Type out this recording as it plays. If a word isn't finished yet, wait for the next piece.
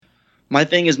My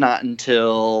thing is not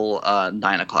until 9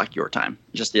 o'clock your time.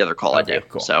 Just the other call I do.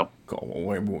 Cool. So cool.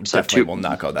 Well, we definitely will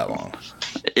not go that long.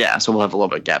 Yeah, so we'll have a little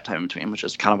bit of gap time in between, which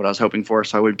is kind of what I was hoping for.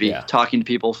 So I would be talking to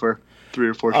people for 3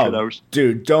 or 4 straight hours.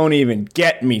 Dude, don't even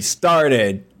get me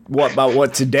started. What about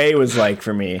what today was like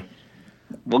for me?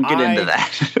 We'll get into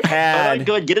that.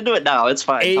 Go ahead, get into it now. It's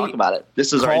fine. Talk about it.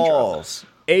 This is calls.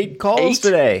 Our intro. 8 calls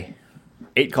today.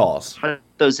 8 calls. Put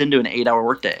those into an 8-hour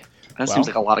workday. That seems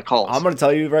like a lot of calls. I'm going to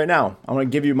tell you right now. I'm going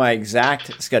to give you my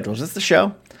exact schedule. Is this the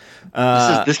show?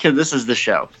 This is the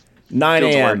show. 9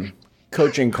 a.m.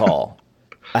 coaching call.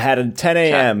 I had a 10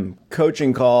 a.m.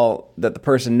 coaching call that the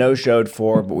person no-showed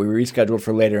for, but we rescheduled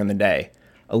for later in the day.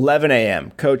 11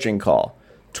 a.m. coaching call.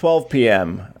 12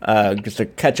 p.m. Just a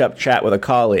catch-up chat with a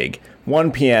colleague.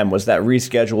 1 p.m. was that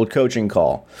rescheduled coaching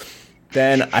call.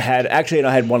 Then I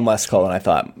had one less call than I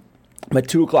thought. My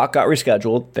 2 o'clock got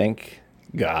rescheduled, thank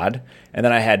God. And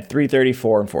then I had 3:30,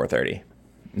 4, and 4:30.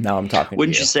 Now I'm talking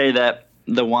Wouldn't to you. you say that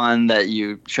the one that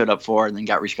you showed up for and then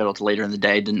got rescheduled to later in the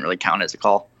day didn't really count as a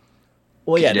call?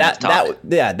 Well, yeah,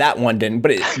 that one didn't,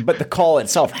 but the call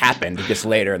itself happened just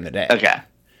later in the day. Okay.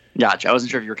 Gotcha. I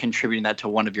wasn't sure if you were contributing that to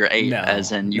one of your 8,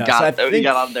 as in you got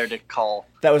on there to call.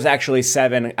 That was actually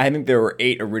 7. I think there were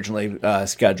 8 originally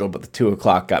scheduled, but the 2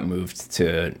 o'clock got moved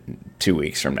to 2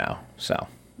 weeks from now. So.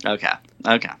 Okay.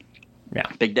 Yeah.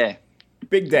 Big day.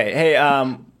 Hey,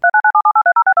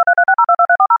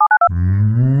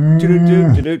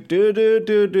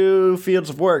 Fields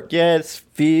of work. Yes,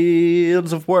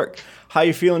 fields of work. How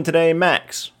you feeling today,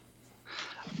 Max?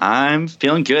 I'm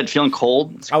feeling good. Feeling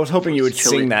cold. I was hoping you would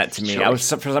sing that to me. For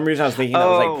some reason I was thinking that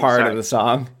was like part of the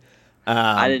song.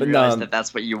 I didn't realize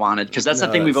that's what you wanted, because that's the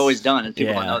thing we've always done, and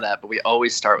people don't know that, but we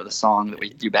always start with a song that we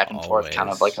do back and forth, kind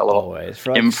of like a little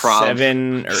for like improv.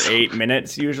 7 or 8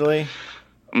 minutes usually.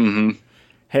 Mm-hmm.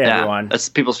 Hey, everyone. That's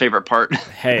people's favorite part.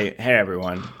 Hey,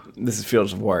 everyone. This is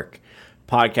Fields of Work,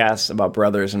 podcast about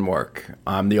brothers and work.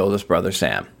 I'm the oldest brother,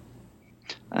 Sam.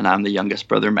 And I'm the youngest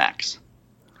brother, Max.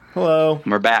 Hello.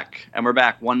 And we're back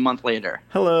 1 month later.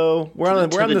 Hello. We're on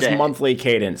this monthly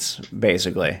cadence,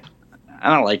 basically.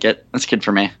 I don't like it. That's good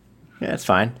for me. Yeah, it's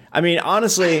fine. I mean,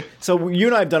 honestly, so you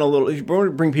and I have done we're going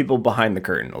to bring people behind the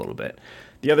curtain a little bit.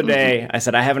 The other day, I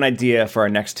said I have an idea for our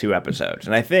next 2 episodes,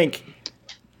 and I think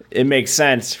it makes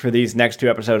sense for these next 2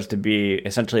 episodes to be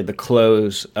essentially the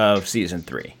close of season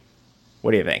 3.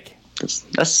 What do you think?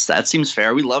 That seems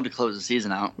fair. We love to close the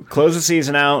season out. Close the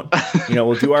season out.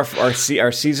 We'll do our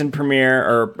season premiere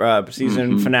or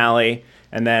season finale,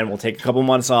 and then we'll take a couple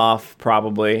months off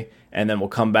probably, and then we'll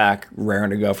come back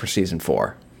raring to go for season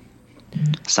 4.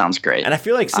 Sounds great. And I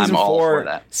feel like season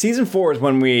 4 is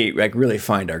when we like really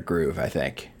find our groove, I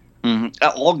think. Mm-hmm.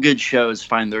 All good shows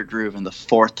find their groove in the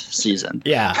 4th season.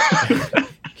 Yeah.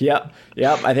 Yep.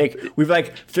 I think we've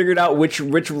like figured out which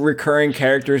recurring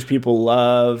characters people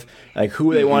love, like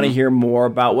who they want to hear more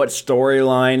about, what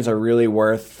storylines are really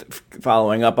worth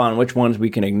following up on, which ones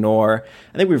we can ignore.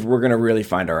 I think we're going to really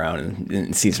find our own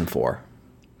in season 4.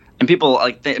 And people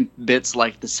like bits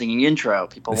like the singing intro.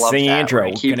 People love singing that.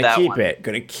 Intro. We're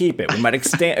gonna keep it. We might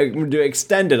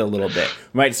extend it a little bit.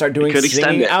 We might start doing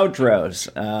singing outros.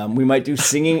 We might do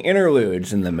singing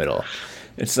interludes in the middle.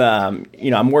 It's I'm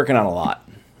working on a lot.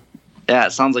 Yeah,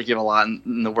 it sounds like you have a lot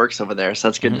in the works over there, so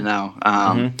that's good to know.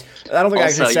 I don't think I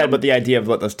actually said what the idea of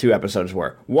what those 2 episodes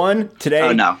were. One, today,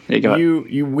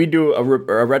 we do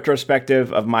a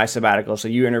retrospective of my sabbatical, so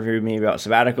you interview me about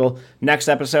sabbatical. Next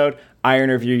episode, I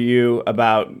interview you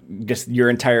about just your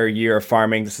entire year of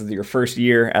farming. This is your first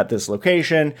year at this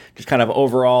location. Just kind of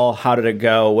overall, how did it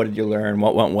go? What did you learn?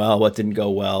 What went well? What didn't go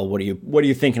well? What are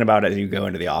you thinking about as you go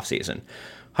into the off season?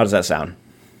 How does that sound?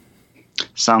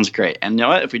 Sounds great. And you know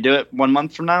what? If we do it 1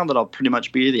 month from now, that'll pretty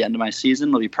much be the end of my season.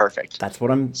 It'll be perfect. That's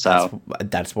what I'm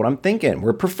thinking.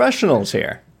 We're professionals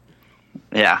here.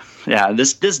 Yeah.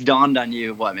 This dawned on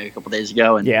you maybe a couple days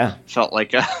ago, and felt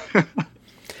like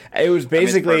it was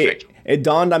basically it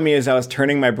dawned on me as I was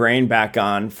turning my brain back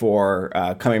on for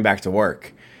coming back to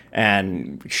work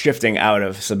and shifting out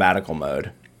of sabbatical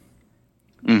mode.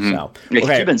 Mm-hmm. So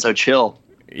you've been so chill.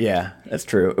 Yeah, that's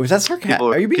true. Was that sarcastic?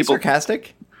 Are you being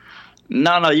sarcastic?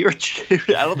 No, you were.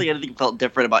 I don't think anything felt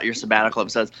different about your sabbatical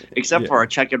episodes, except for our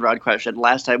check and rod question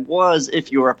last time was,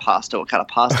 if you were a pasta, what kind of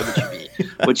pasta would you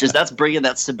be? That's bringing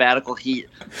that sabbatical heat.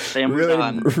 Sam really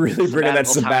bringing that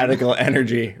sabbatical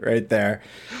energy right there.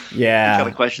 Yeah. The kind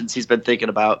of questions he's been thinking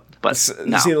about. But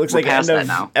it looks like end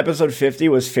of episode 50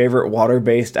 was favorite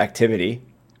water-based activity.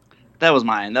 That was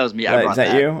mine. That was me. Is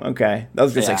that you? Okay. That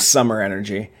was just like summer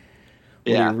energy.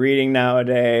 What are you reading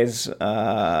nowadays?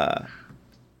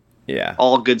 Yeah.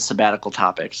 All good sabbatical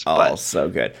topics. So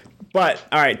good. But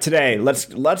all right, today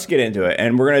let's get into it,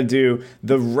 and we're gonna do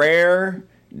the rare,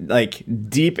 like,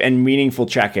 deep and meaningful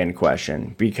check-in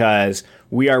question, because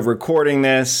we are recording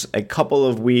this a couple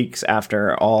of weeks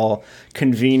after all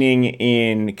convening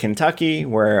in Kentucky,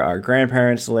 where our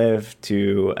grandparents live,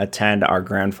 to attend our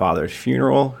grandfather's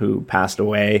funeral, who passed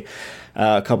away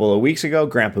a couple of weeks ago,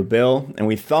 Grandpa Bill. And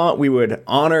we thought we would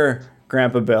honor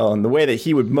Grandpa Bill in the way that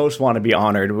he would most want to be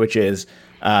honored, which is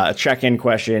a check-in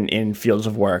question in Fields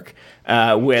of Work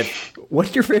with,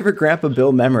 what's your favorite Grandpa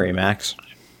Bill memory, Max?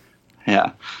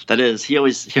 Yeah, that is. He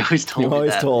always told me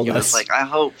that. He was like, I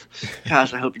hope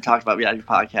you talked about me on your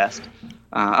podcast.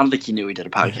 I don't think he knew we did a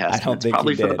podcast. I don't think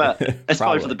he did. It's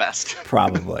probably for the best.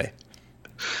 Probably.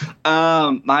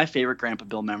 My favorite Grandpa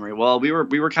Bill memory. Well, we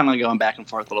were kind of going back and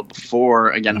forth a little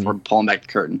before. Again, if we're pulling back the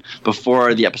curtain,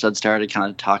 before the episode started, kind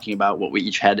of talking about what we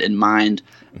each had in mind,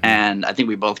 and I think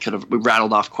we both we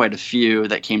rattled off quite a few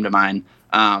that came to mind.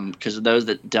 Because of those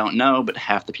that don't know, but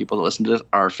half the people that listen to this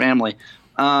are family.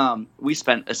 We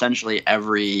spent essentially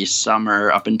every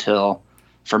summer up until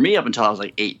I was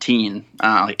like 18,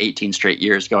 like 18 straight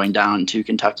years, going down to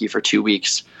Kentucky for 2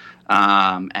 weeks,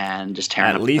 and just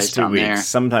tearing at up least the place 2 weeks. There.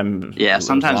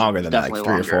 Sometimes longer than that, like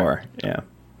 3 or 4. Yeah.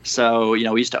 So we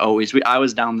used to I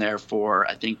was down there for,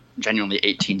 I think, genuinely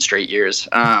 18 straight years.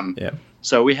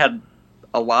 So we had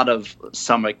a lot of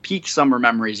peak summer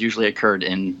memories usually occurred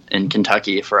in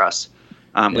Kentucky for us,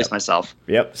 at least myself.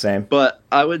 Yep, same. But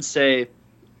I would say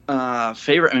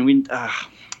favorite. I mean,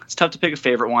 it's tough to pick a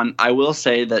favorite one. I will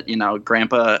say that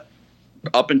Grandpa,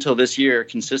 up until this year,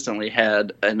 consistently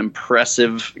had an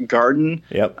impressive garden.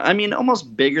 Yep. I mean,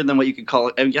 almost bigger than what you could call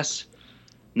it. I guess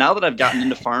now that I've gotten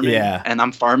into farming and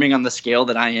I'm farming on the scale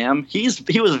that I am, he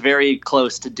was very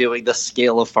close to doing the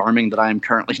scale of farming that I am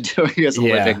currently doing as a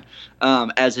living,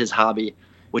 as his hobby,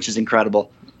 which is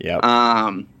incredible. Yep.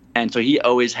 And so he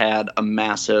always had a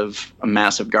massive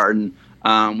garden,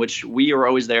 which we were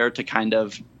always there to kind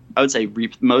of, I would say,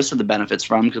 reap most of the benefits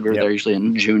from, because we were there usually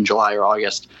in June, July, or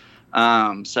August.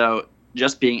 So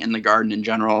just being in the garden in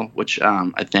general, which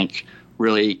I think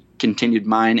really continued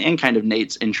mine and kind of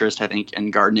Nate's interest, I think, in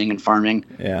gardening and farming.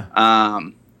 Yeah.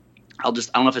 I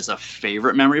don't know if it's a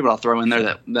favorite memory, but I'll throw in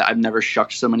there that I've never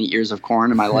shucked so many ears of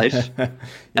corn in my life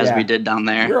as we did down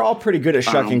there. We're all pretty good at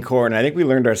shucking corn. I think we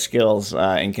learned our skills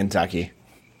in Kentucky.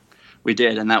 We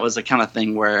did, and that was the kind of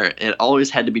thing where it always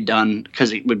had to be done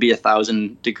because it would be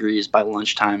 1,000 degrees by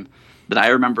lunchtime. But I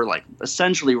remember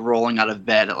essentially rolling out of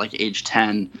bed at age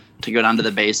 10 to go down to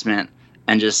the basement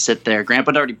and just sit there.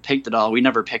 Grandpa had already picked it all. We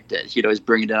never picked it. He'd always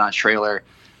bring it in on a trailer,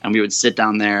 and we would sit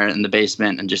down there in the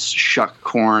basement and just shuck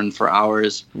corn for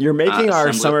hours. You're making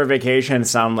our summer vacation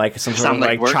sound like some sort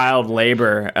of child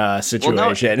labor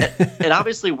situation. Well, no, it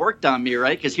obviously worked on me,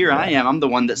 right? Because here I am. I'm the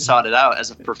one that sought it out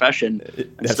as a profession.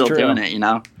 I'm still doing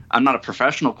it, I'm not a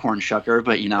professional corn shucker,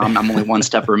 but, I'm only one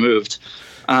step removed.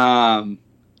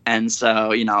 And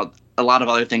so, a lot of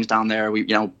other things down there. We,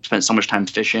 spent so much time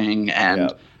fishing,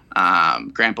 and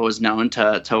Grandpa was known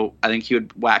to I think he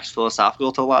would wax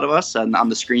philosophical to a lot of us, and on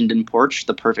the screened-in porch,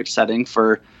 the perfect setting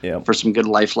for some good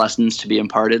life lessons to be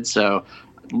imparted. So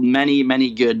many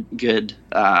good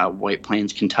White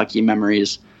Plains, Kentucky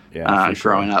memories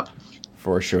growing up.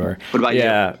 For sure. What about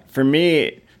you? For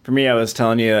me, I was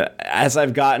telling you, as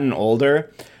I've gotten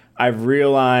older, I've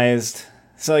realized.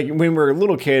 So when we were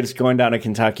little kids going down to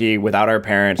Kentucky without our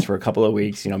parents for a couple of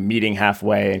weeks, meeting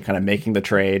halfway and kind of making the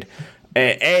trade.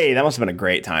 That must have been a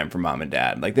great time for Mom and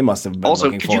Dad. They must have been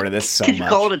looking forward to this so much. Could you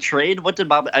call it a trade? What did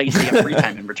Bob? I guess he got free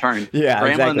time in return.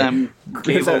 Grandma and them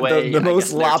gave away the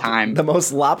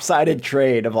most lopsided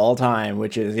trade of all time,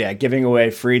 which is giving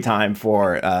away free time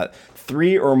for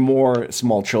 3 or more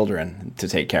small children to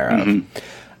take care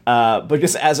of. But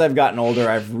just as I've gotten older,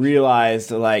 I've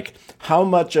realized how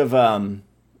much of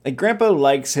Grandpa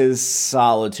likes his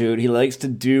solitude. He likes to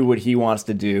do what he wants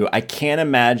to do. I can't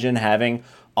imagine having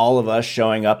all of us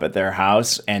showing up at their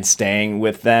house and staying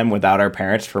with them without our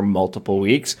parents for multiple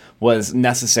weeks was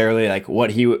necessarily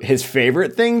what his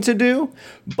favorite thing to do.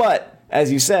 But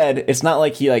as you said, it's not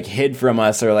like he hid from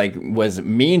us or was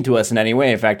mean to us in any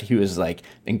way. In fact, he was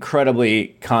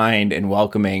incredibly kind and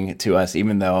welcoming to us,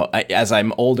 even though as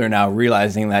I'm older now,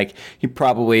 realizing he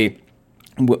probably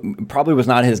was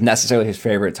not necessarily his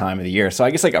favorite time of the year. So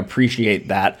I guess appreciate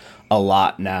that a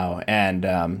lot now. And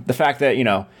the fact that,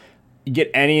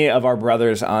 get any of our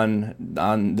brothers on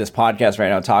this podcast right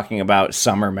now talking about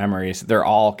summer memories, they're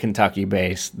all Kentucky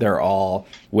based. They're all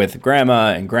with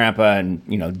grandma and grandpa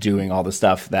and, doing all the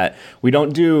stuff that we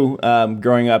don't do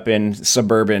growing up in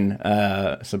suburban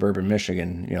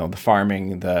Michigan, the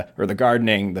farming, the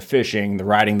gardening, the fishing, the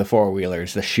riding the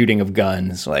four-wheelers, the shooting of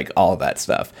guns, like all of that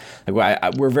stuff.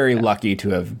 Like we're very lucky to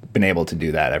have been able to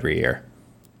do that every year.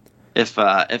 If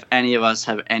any of us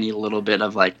have any little bit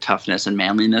of like toughness and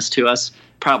manliness to us,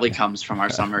 probably comes from our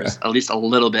summers. At least a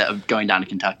little bit of going down to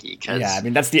Kentucky. Yeah, I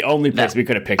mean that's the only place we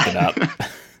could have picked it up.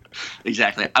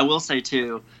 Exactly. I will say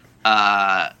too,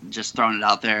 just throwing it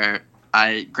out there,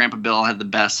 Grandpa Bill had the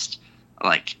best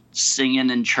like singing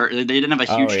in church. They didn't have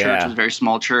a huge church; it was a very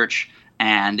small church,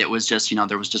 and it was just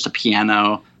there was just a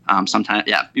piano.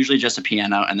 Usually just a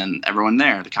piano, and then everyone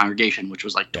there, the congregation, which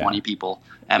was like 20 people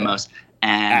at most.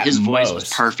 And his voice was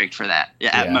perfect for that.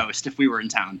 At most, if we were in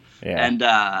town. Yeah.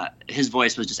 And his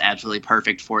voice was just absolutely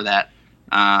perfect for that.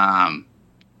 I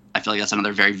feel like that's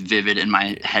another very vivid in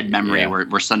my head memory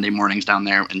where Sunday mornings down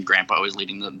there and Grandpa was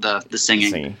leading the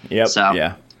singing. Yep. So.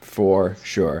 Yeah, for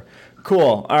sure.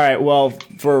 Cool. All right. Well,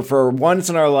 for once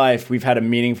in our life, we've had a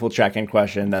meaningful check-in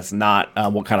question that's not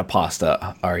what kind of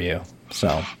pasta are you?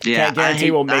 So can't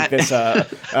guarantee we'll make this a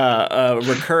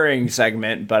recurring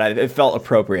segment, but it felt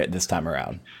appropriate this time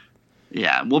around.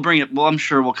 Yeah, we'll bring it. Well, I'm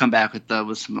sure we'll come back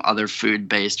with some other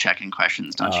food-based check-in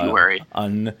questions. Don't you worry.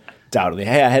 Undoubtedly.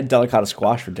 Hey, I had delicata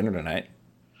squash for dinner tonight.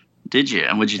 Did you?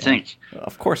 And what'd you think?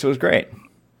 Of course, it was great.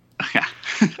 Yeah.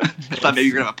 I thought maybe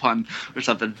you were going to have a pun or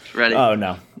something ready. Oh,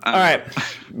 no. All right,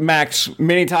 Max,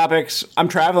 mini topics. I'm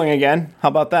traveling again. How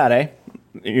about that, eh?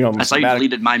 I saw you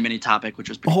deleted my mini topic, which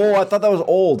was pretty cool. I thought that was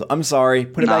old. I'm sorry.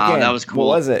 Put it back in. That was cool.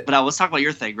 What was it? But let's talk about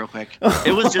your thing real quick.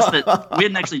 It was just that we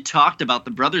hadn't actually talked about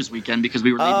the Brothers Weekend because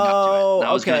we were leading up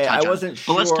to it. I wasn't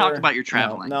sure. But let's talk about your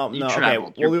traveling. No. Okay,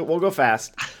 we'll go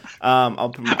fast.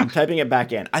 I'm typing it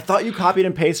back in. I thought you copied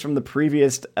and pasted from the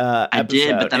previous episode. I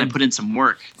did, but then I put in some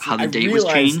work. How the date was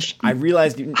changed. I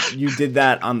realized you did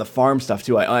that on the farm stuff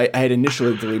too. I had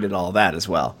initially deleted all that as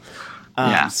well.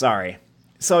 Sorry.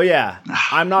 So yeah,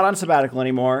 I'm not on sabbatical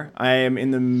anymore. I am in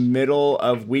the middle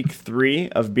of week 3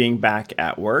 of being back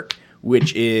at work,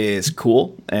 which is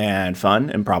cool and fun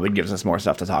and probably gives us more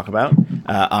stuff to talk about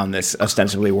on this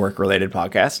ostensibly work-related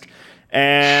podcast.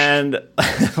 And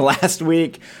last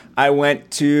week, I went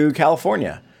to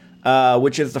California,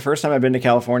 which is the first time I've been to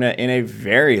California in a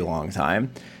very long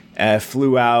time. I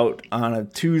flew out on a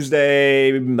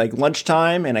Tuesday, like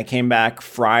lunchtime, and I came back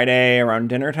Friday around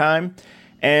dinner time.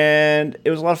 And it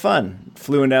was a lot of fun.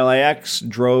 Flew into LAX,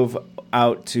 drove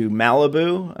out to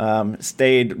Malibu,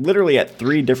 stayed literally at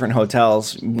 3 different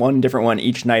hotels, one different one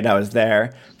each night I was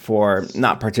there for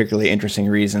not particularly interesting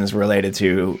reasons related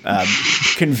to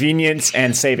convenience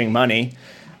and saving money,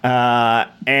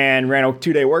 and ran a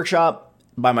 2-day workshop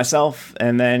by myself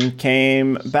and then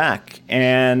came back.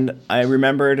 And I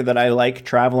remembered that I like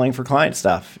traveling for client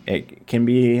stuff. It can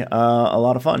be a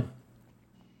lot of fun.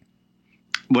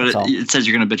 It says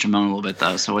you're going to bitch and moan a little bit,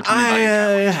 though. So what's about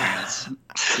your travel?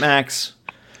 Max,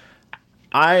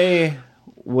 I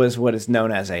was what is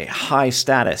known as a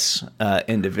high-status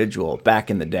individual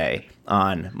back in the day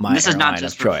on my This is not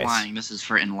just for flying. This is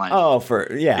for in life. Oh, for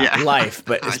life.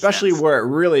 But especially where it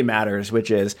really matters, which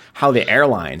is how the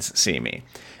airlines see me.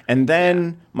 And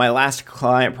then my last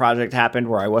client project happened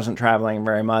where I wasn't traveling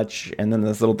very much. And then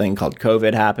this little thing called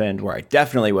COVID happened where I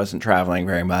definitely wasn't traveling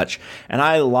very much. And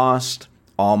I lost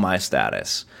all my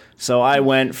status. So I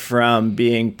went from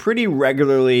being pretty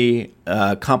regularly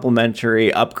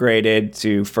complimentary upgraded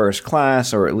to first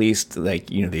class, or at least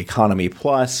the economy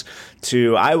plus,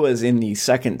 to I was in the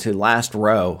second to last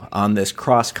row on this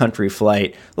cross country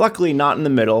flight. Luckily not in the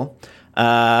middle,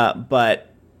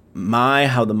 but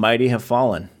how the mighty have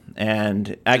fallen.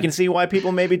 And I can see why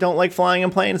people maybe don't like flying in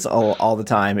planes all the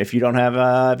time if you don't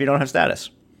have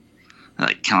status.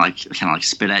 Kind of like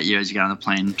spit at you as you got on the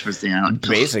plane towards the end.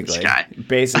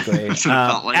 Basically.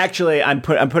 Like. Actually, I'm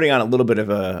putting on a little bit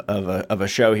of a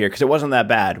show here because it wasn't that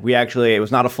bad. It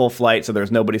was not a full flight, so there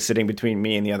was nobody sitting between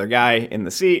me and the other guy in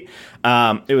the seat.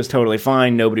 It was totally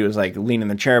fine. Nobody was like leaning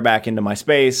the chair back into my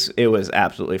space. It was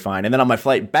absolutely fine. And then on my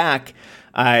flight back,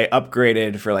 I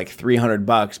upgraded for like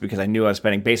 $300 because I knew I was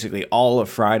spending basically all of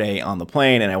Friday on the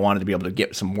plane and I wanted to be able to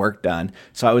get some work done.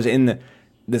 So I was in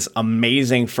this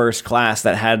amazing first class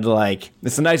that had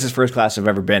it's the nicest first class I've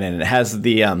ever been in. It has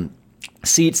the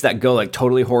seats that go like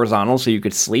totally horizontal so you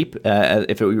could sleep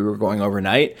if we were going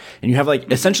overnight. And you have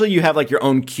essentially you have your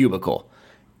own cubicle.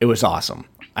 It was awesome.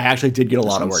 I actually did get a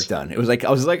lot of work done. It was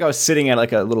I was sitting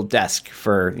at a little desk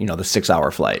for the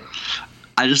 6-hour flight.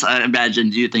 I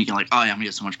imagined you thinking like, oh yeah, I'm gonna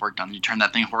get so much work done. You turn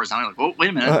that thing horizontally, like, oh wait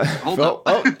a minute, hold up.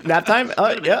 Oh, nap time.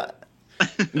 Yeah.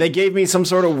 They gave me some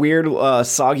sort of weird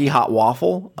soggy hot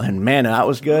waffle, and man, that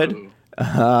was good.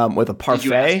 With a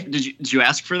parfait. Did you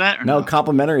ask for that? Or no,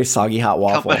 complimentary soggy hot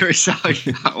waffle. Complimentary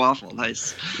soggy hot waffle.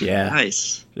 Nice. Yeah.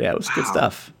 Nice. Yeah, it was good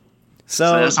stuff.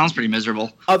 So that sounds pretty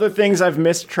miserable. Other things I've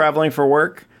missed traveling for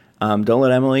work. Don't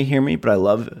let Emily hear me, but I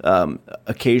love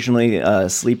occasionally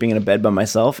sleeping in a bed by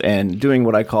myself and doing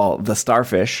what I call the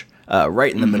starfish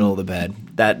right in the middle of the bed.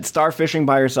 That starfishing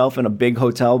by yourself in a big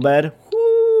hotel bed.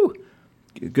 Woo!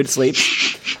 Good sleep.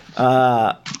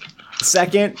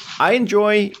 Second, I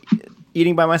enjoy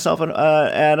eating by myself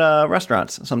at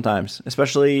restaurants sometimes,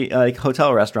 especially like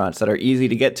hotel restaurants that are easy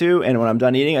to get to. And when I'm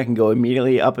done eating, I can go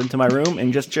immediately up into my room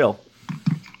and just chill.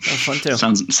 That's fun too.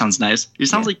 Sounds nice. It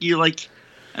sounds like you like,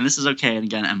 and this is okay. And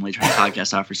again, Emily, turn the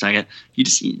podcast off for a second. You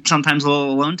just sometimes a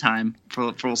little alone time for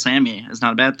little Sammy is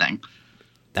not a bad thing.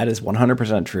 That is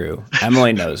 100% true.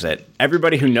 Emily knows it.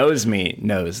 Everybody who knows me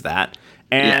knows that.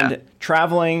 And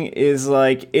traveling is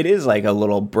like a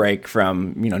little break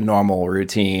from, normal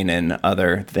routine and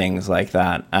other things like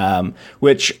that,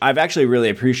 which I've actually really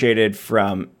appreciated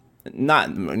from not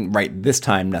right this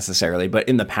time necessarily, but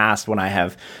in the past when I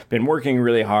have been working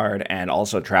really hard and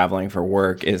also traveling for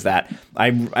work, is that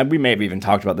we may have even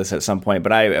talked about this at some point,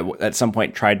 but I at some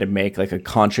point tried to make like a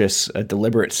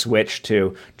deliberate switch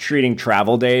to treating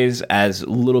travel days as a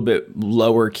little bit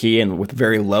lower key and with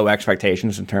very low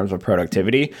expectations in terms of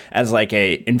productivity as like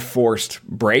a enforced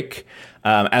break.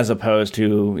 As opposed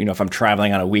to, if I'm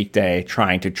traveling on a weekday,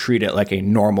 trying to treat it like a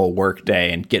normal work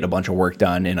day and get a bunch of work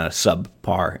done in a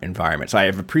subpar environment. So I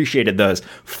have appreciated those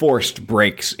forced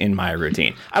breaks in my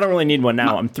routine. I don't really need one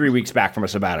now. I'm 3 weeks back from a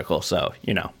sabbatical, so,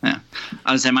 Yeah.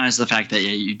 I would say minus the fact that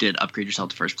you did upgrade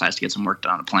yourself to first class to get some work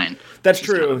done on a plane. That's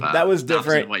true. Kind of, that was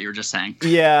different. What you were just saying.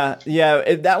 Yeah.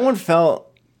 That one felt...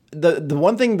 The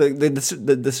one thing, the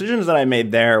decisions that I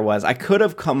made there was I could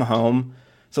have come home.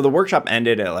 So the workshop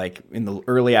ended at in the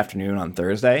early afternoon on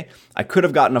Thursday. I could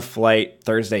have gotten a flight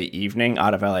Thursday evening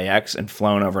out of LAX and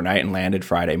flown overnight and landed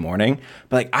Friday morning.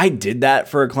 But I did that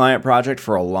for a client project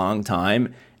for a long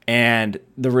time. And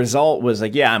the result was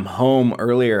I'm home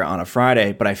earlier on a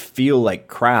Friday, but I feel like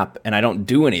crap and I don't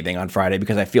do anything on Friday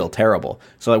because I feel terrible.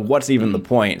 So what's even the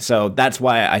point? So that's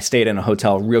why I stayed in a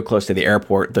hotel real close to the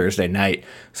airport Thursday night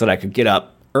so that I could get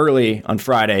up early on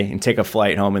Friday and take a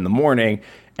flight home in the morning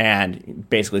and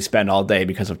basically spend all day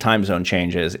because of time zone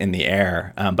changes in the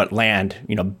air, but land,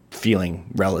 feeling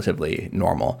relatively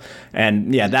normal.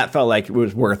 And that felt like it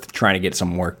was worth trying to get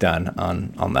some work done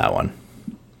on that one.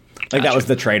 Gotcha. That was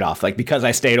the trade-off. Because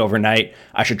I stayed overnight,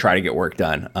 I should try to get work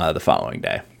done the following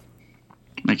day.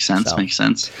 Makes sense.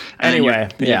 And anyway,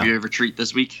 you have your retreat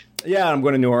this week? Yeah, I'm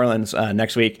going to New Orleans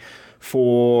next week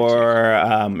for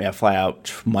fly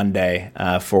out Monday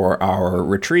for our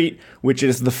retreat, which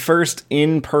is the first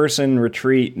in-person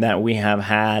retreat that we have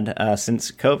had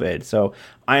since COVID. So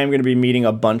I am going to be meeting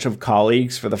a bunch of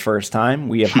colleagues for the first time.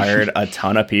 We have hired a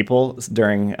ton of people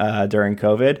during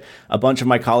COVID. A bunch of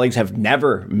my colleagues have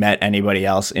never met anybody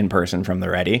else in person from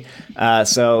the Ready.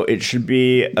 So it should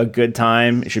be a good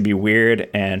time. It should be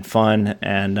weird and fun,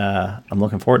 and I'm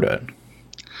looking forward to it.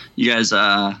 You guys...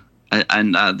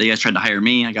 they guys tried to hire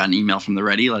me. I got an email from the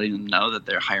Ready letting them know that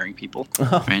they're hiring people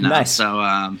right now. Nice. So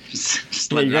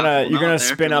you're gonna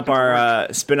spin up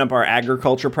our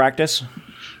agriculture practice.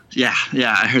 Yeah.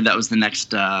 I heard that was the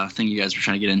next thing you guys were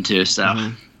trying to get into.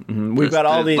 So we've got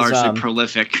all these largely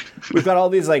prolific. We've got all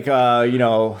these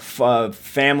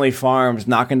family farms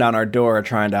knocking down our door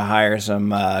trying to hire some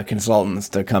consultants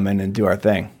to come in and do our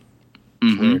thing.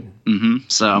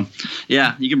 So,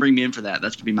 yeah, you can bring me in for that.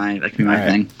 That could be my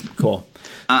thing. Cool.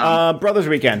 Brothers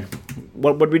Weekend.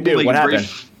 What would we do? What happened?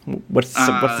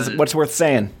 What's worth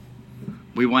saying?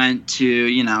 We went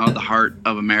to the heart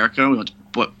of America. We went to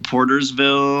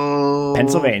Portersville,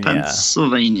 Pennsylvania.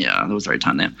 That was the right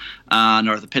town name.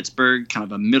 North of Pittsburgh, kind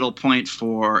of a middle point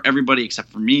for everybody except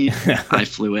for me. I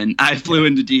flew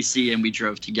into DC and we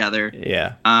drove together.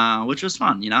 Yeah. Which was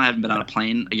fun. I haven't been on a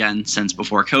plane again since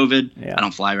before COVID. Yeah. I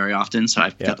don't fly very often, so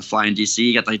I got to fly in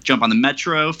DC. Got to jump on the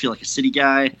metro, feel like a city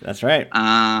guy. That's right.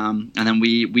 And then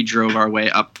we drove our way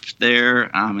up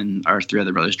there, and our three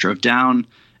other brothers drove down.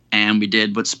 And we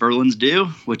did what Sperlins do,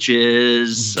 which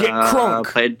is get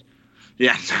crunk.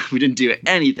 We didn't do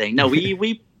anything. No,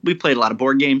 we played a lot of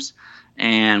board games,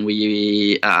 and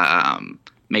we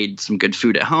made some good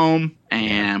food at home,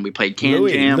 and we played Jam.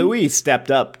 Louis stepped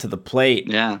up to the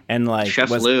plate, and Chef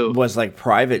Lou was like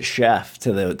private chef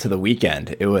to the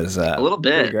weekend. It was a little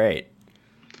bit great.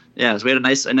 Yeah, so we had a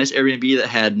nice Airbnb that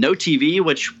had no TV,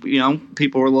 which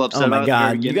people were a little upset about. Oh my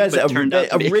god, you guys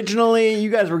originally you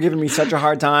guys were giving me such a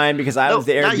hard time because I was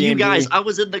the Airbnb. Not you guys. I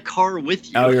was in the car with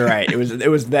you. Oh, you're right. It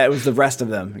was the rest of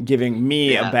them giving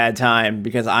me a bad time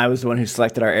because I was the one who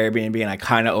selected our Airbnb and I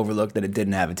kind of overlooked that it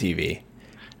didn't have a TV.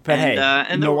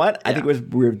 But you know what? I think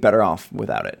we were better off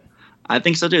without it. I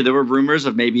think so too. There were rumors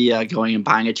of maybe going and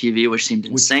buying a TV, which seemed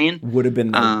insane. Would have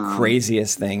been the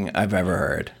craziest thing I've ever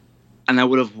heard. And I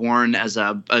would have worn as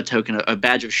a token, a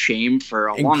badge of shame for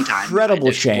a long time.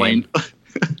 Incredible shame.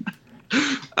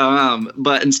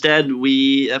 But instead,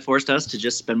 that forced us to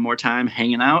just spend more time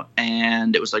hanging out.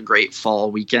 And it was a great fall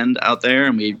weekend out there.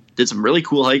 And we did some really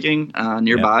cool hiking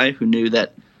nearby. Yep. Who knew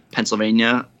that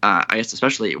Pennsylvania, I guess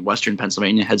especially Western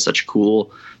Pennsylvania, had such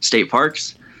cool state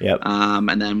parks. Yep.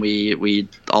 And then we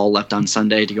all left on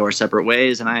Sunday to go our separate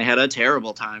ways. And I had a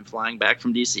terrible time flying back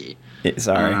from D.C.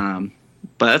 Sorry.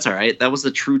 But that's all right. That was the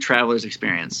true traveler's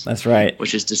experience. That's right.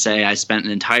 Which is to say I spent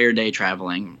an entire day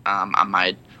traveling on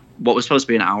my what was supposed to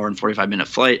be an hour and 45-minute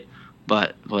flight,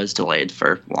 but was delayed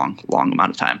for long amount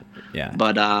of time. Yeah.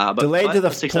 But delayed to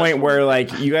the point where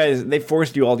they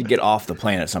forced you all to get off the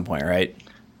plane at some point, right?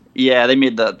 Yeah, they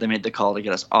made the call to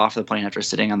get us off the plane after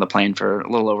sitting on the plane for a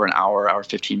little over an hour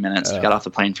 15 minutes. We got off the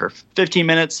plane for 15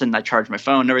 minutes and I charged my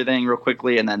phone and everything real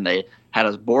quickly, and then they had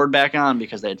us board back on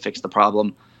because they had fixed the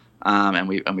problem. And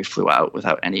we flew out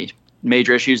without any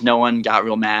major issues. No one got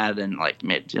real mad and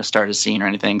started a scene or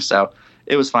anything. So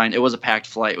it was fine. It was a packed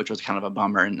flight, which was kind of a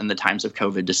bummer in the times of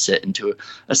COVID to sit into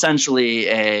essentially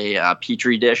a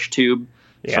petri dish tube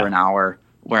for an hour,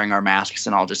 wearing our masks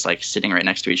and all just sitting right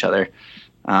next to each other.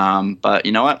 But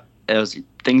you know what? It was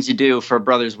things you do for a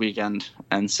brother's weekend,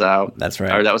 and so that's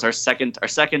right. That was our second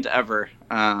ever.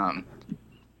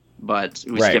 But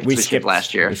we skipped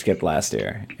last year. We skipped last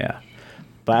year. Yeah.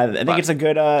 But I think it's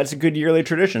a good yearly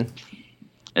tradition.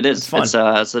 It is. It's fun.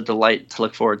 It's a delight to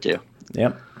look forward to.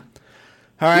 Yep.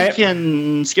 All right. You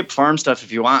can skip farm stuff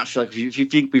if you want. I feel like if you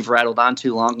think we've rattled on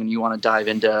too long and you want to dive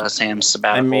into Sam's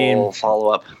sabbatical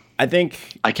follow-up. I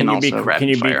think can you be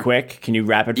quick? Can you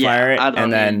rapid fire it? I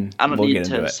don't need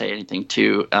to say anything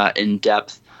too in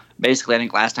depth. Basically, I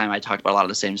think last time I talked about a lot of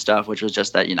the same stuff, which was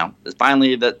just that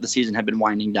finally the season had been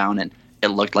winding down and it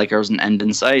looked like there was an end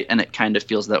in sight, and it kind of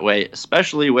feels that way,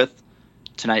 especially with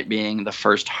tonight being the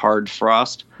first hard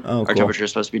frost. Oh, Our temperature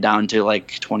is supposed to be down to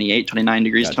 28, 29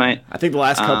 degrees tonight. I think the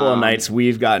last couple of nights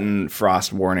we've gotten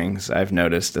frost warnings, I've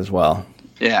noticed as well.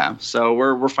 Yeah, so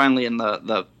we're finally in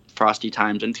the frosty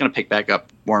times, and it's going to pick back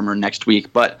up warmer next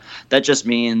week. But that just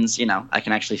means, I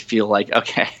can actually feel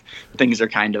okay, things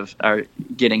are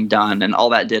getting done, and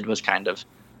all that did was kind of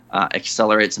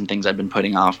accelerate some things I've been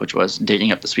putting off, which was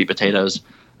digging up the sweet potatoes.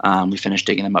 We finished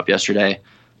digging them up yesterday,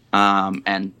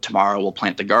 and tomorrow we'll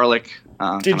plant the garlic.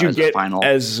 Did you get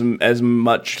as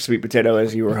much sweet potato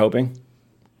as you were hoping?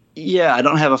 Yeah, I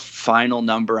don't have a final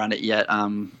number on it yet.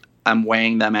 I'm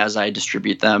weighing them as I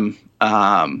distribute them.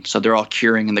 So they're all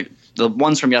curing in the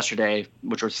ones from yesterday,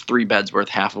 which were 3 beds worth,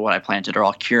 half of what I planted, are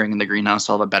all curing in the greenhouse.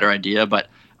 So I'll have a better idea. But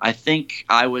I think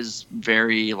I was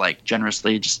very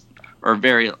generously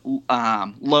very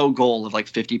low goal of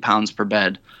 50 pounds per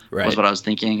bed was what I was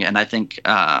thinking. And I think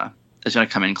it's going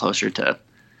to come in closer to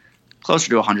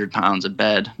 100 pounds a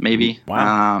bed, maybe.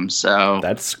 Wow. So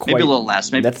that's maybe a little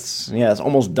less. Maybe that's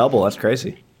almost double. That's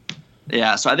crazy.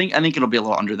 Yeah. So I think it'll be a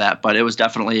little under that, but it was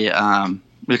definitely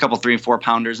with a couple 3 and 4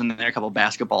 pounders in there, a couple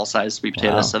basketball sized sweet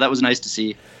potatoes. Wow. So that was nice to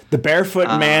see. The barefoot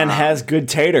man has good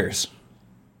taters.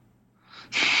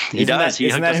 He does.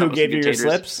 Isn't that who gave you your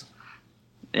slips?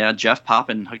 Yeah, Jeff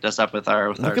Poppin hooked us up with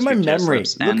our. Look at my memory.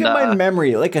 Look at my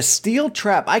memory, like a steel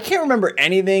trap. I can't remember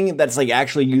anything that's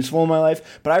actually useful in my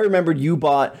life, but I remembered you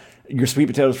bought your sweet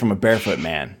potatoes from a barefoot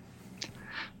man.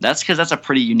 That's because that's a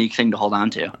pretty unique thing to hold on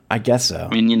to. I guess so.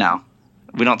 I mean,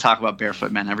 we don't talk about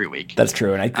barefoot men every week. That's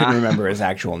true, and I couldn't remember his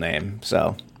actual name,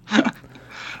 so.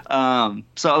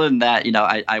 So other than that,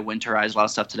 I winterized a lot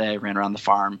of stuff today. I ran around the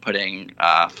farm putting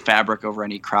fabric over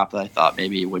any crop that I thought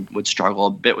maybe would struggle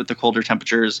a bit with the colder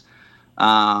temperatures.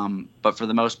 But for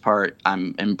the most part,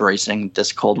 I'm embracing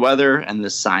this cold weather and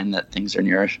this sign that things are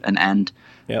near an end.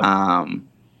 Yep.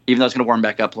 Even though it's going to warm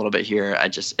back up a little bit here,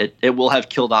 it will have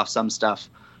killed off some stuff,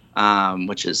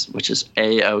 which is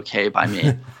A-okay by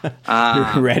me.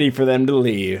 You're ready for them to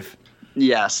leave.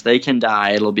 Yes, they can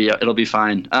die. It'll be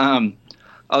fine.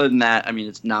 Other than that, I mean,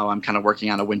 it's now I'm kind of working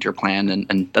on a winter plan,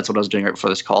 and that's what I was doing right before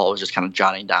this call. I was just kind of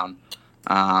jotting down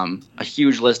a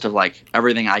huge list of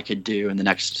everything I could do in the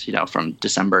next, from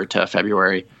December to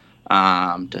February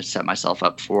to set myself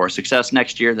up for success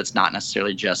next year. That's not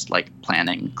necessarily just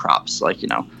planting crops,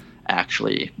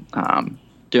 actually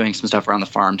doing some stuff around the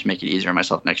farm to make it easier on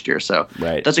myself next year. So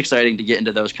that's exciting to get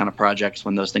into those kind of projects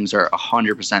when those things are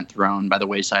 100% thrown by the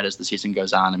wayside as the season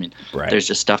goes on. I mean, there's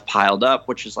just stuff piled up,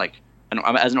 which is like,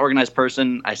 as an organized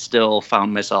person, I still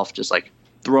found myself just like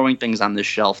throwing things on this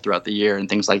shelf throughout the year and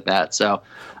things like that. So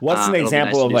what's an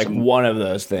example of like one of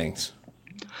those things?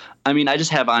 I mean, I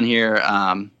just have on here,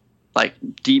 like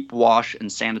deep wash and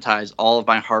sanitize all of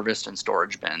my harvest and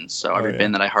storage bins. So every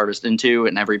bin that I harvest into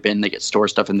and every bin that gets store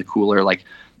stuff in the cooler, like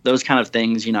those kind of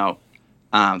things, you know,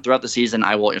 throughout the season,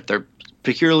 I will, if they're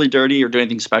peculiarly dirty or do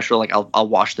anything special, like I'll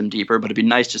wash them deeper, but it'd be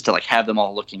nice just to like have them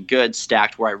all looking good,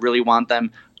 stacked where I really want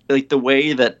them. Like the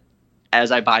way that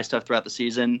as I buy stuff throughout the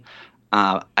season,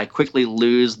 I quickly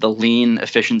lose the lean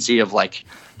efficiency of like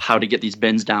how to get these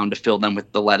bins down to fill them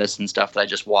with the lettuce and stuff that I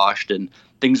just washed, and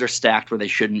things are stacked where they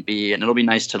shouldn't be. And it'll be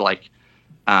nice to like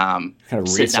kind of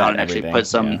sit down and actually put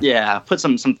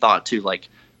some some thought to like,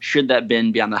 should that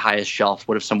bin be on the highest shelf?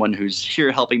 What if someone who's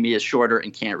here helping me is shorter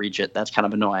and can't reach it? That's kind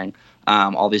of annoying.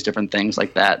 All these different things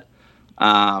like that.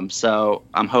 So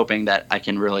I'm hoping that I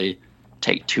can really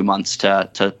take 2 months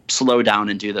to slow down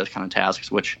and do those kind of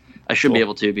tasks, which I should be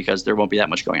able to because there won't be that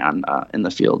much going on in the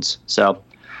fields. So,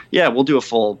 yeah, we'll do a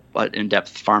full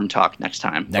in-depth farm talk next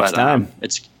time.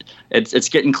 It's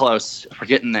getting close. We're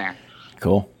getting there.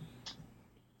 Cool.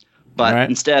 But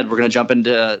instead, we're going to jump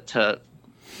into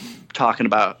talking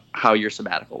about how your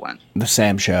sabbatical went. The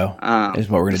Sam Show is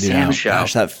what we're going to do now. Show.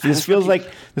 Gosh, this feels like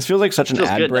such an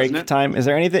ad break time. Is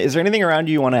there anything around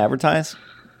you want to advertise?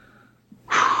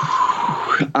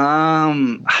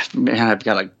 Man, I've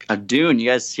got a Dune. You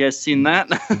guys seen that?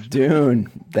 Dune.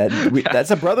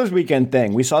 That's a Brothers Weekend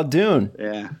thing. We saw Dune.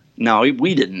 Yeah. No,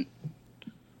 we didn't.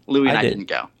 Louis and I didn't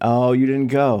go. Oh, you didn't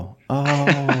go.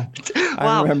 Oh,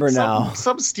 I remember now.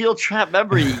 Some steel trap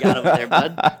memory you got over there,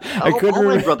 bud. All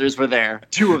my brothers were there.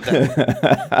 Two of them.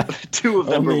 Two of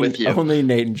them were with you. Only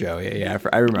Nate and Joe. Yeah,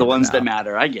 I remember. The ones that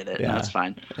matter. I get it. Yeah. No, it's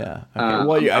fine. Yeah. Okay.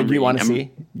 Well, do you want to see?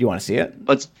 Do you want to see it?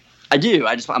 I do.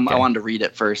 I wanted to read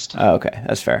it first. Oh, okay,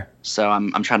 that's fair. So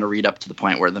I'm trying to read up to the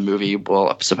point where the movie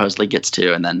will supposedly gets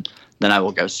to, and then I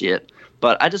will go see it.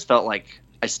 But I just felt like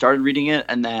I started reading it,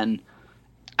 and then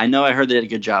I know I heard they did a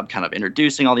good job kind of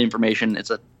introducing all the information. It's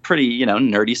a pretty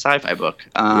nerdy sci-fi book.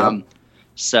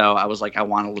 So I was like, I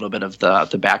want a little bit of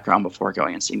the background before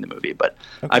going and seeing the movie. But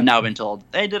I've now been told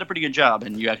they did a pretty good job,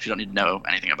 and you actually don't need to know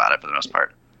anything about it for the most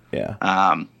part.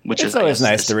 Yeah. Which is always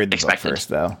nice to read the book first,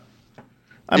 though.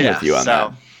 I'm with you on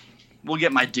that. We'll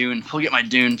get my Dune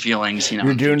feelings.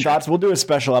 Your Dune thoughts. We'll do a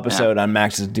special episode on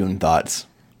Max's Dune thoughts.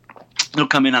 It'll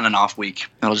come in on an off week.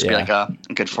 It'll just be like a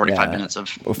good 45 minutes of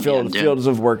Fields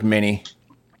of Work mini.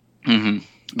 Mm-hmm.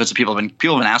 But so people have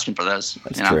been asking for those.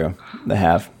 That's true. They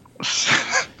have.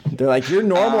 They're like, your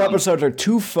normal episodes are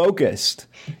too focused.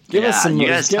 Give us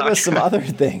some other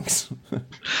things.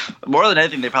 More than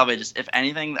anything, they probably just, if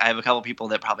anything, I have a couple people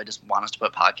that probably just want us to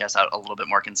put podcasts out a little bit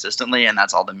more consistently, and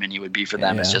that's all the mini would be for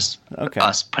them. It's just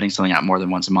us putting something out more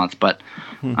than once a month. But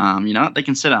they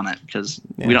can sit on it because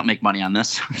we don't make money on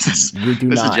this. We do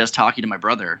not. This is just talking to my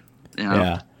brother.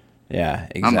 Yeah,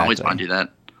 exactly. I always want to do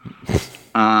that.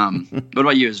 What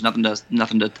about you? Is nothing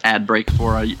to ad break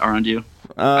for around you?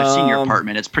 I've seen your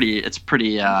apartment. It's pretty. It's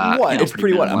pretty. It's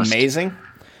pretty amazing.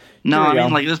 No, I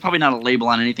mean, like, there's probably not a label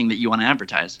on anything that you want to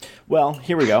advertise. Well,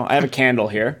 here we go. I have a candle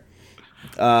here.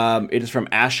 It is from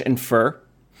Ash and Fur.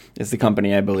 Is the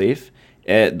company, I believe.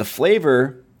 The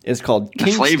flavor is called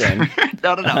Kingston.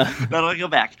 No, go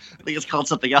back. I think it's called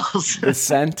something else. The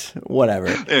scent, whatever.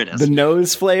 There it is. The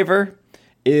nose flavor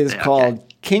is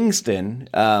called Kingston.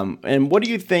 And what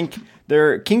do you think?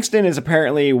 Kingston is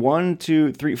apparently 1,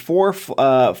 2, 3, 4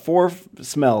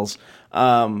 smells.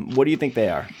 What do you think they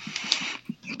are?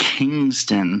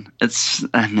 Kingston.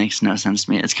 That makes no sense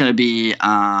to me. It's going to be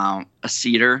a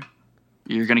cedar.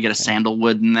 You're going to get a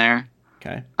sandalwood in there.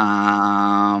 Okay.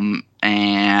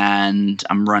 And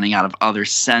I'm running out of other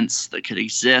scents that could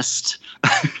exist.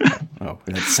 Oh,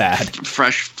 that's sad.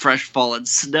 Fresh fallen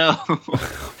snow.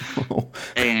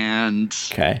 And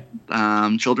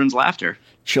children's laughter.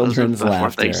 Children's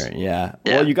laughter. Yeah.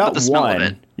 Well, you got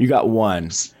one. You got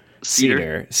one.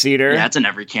 Cedar. Yeah, it's in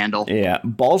every candle. Yeah.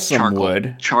 Balsam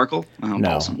wood. Charcoal? Oh, no.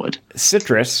 Balsam wood.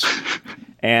 Citrus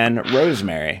and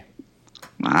rosemary.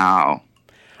 Wow.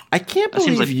 I can't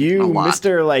believe you,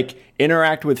 Mr.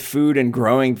 Interact with food and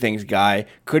growing things guy,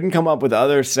 couldn't come up with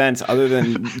other scents other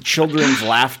than children's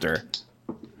laughter.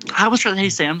 I was trying to, hey,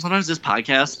 Sam, sometimes this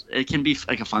podcast, it can be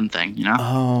like a fun thing, you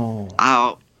know?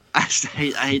 I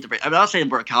hate to break. I'm not saying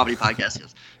we're a comedy podcast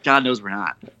because God knows we're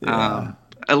not. Yeah.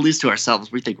 at least to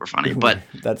ourselves, we think we're funny. But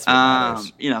that's what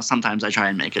matters. sometimes I try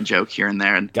and make a joke here and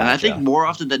there, and Gotcha. I think more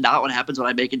often than not, what happens when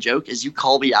I make a joke is you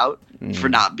call me out for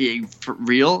not being for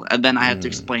real, and then I have to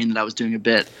explain that I was doing a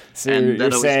bit, So and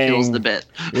that always kills the bit.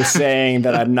 You're saying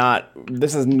that I'm not.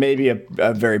 This is maybe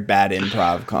a very bad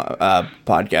improv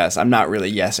podcast. I'm not really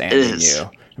yes-anding you.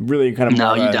 I'm really kind of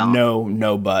more you don't.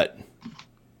 No, but.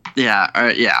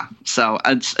 Yeah. So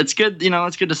it's good.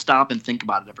 It's good to stop and think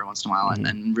about it every once in a while,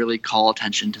 and really call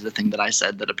attention to the thing that I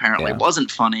said that apparently wasn't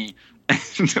funny,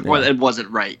 or it wasn't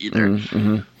right either.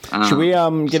 Should we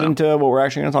get into what we're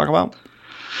actually going to talk about?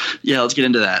 Yeah, let's get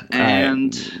into that.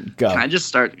 And go. Can I just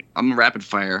start? I'm rapid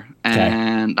fire,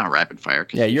 and not rapid fire.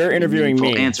 Yeah, you're interviewing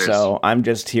me, answers. so I'm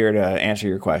just here to answer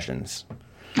your questions.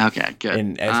 Okay, good.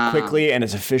 And as quickly and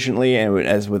as efficiently and with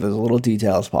as little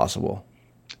detail as possible.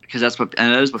 Because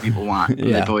that is what people want.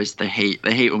 They hate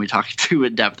when we talk too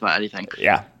in depth about anything.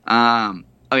 Yeah.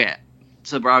 Okay.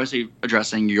 So we're obviously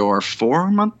addressing your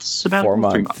 4-month sabbatical. 4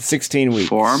 months. 16 weeks.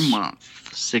 4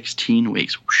 months. 16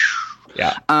 weeks.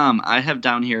 Yeah. I have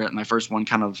down here at my first one,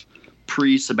 kind of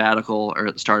pre-sabbatical or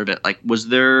at the start of it. Like, was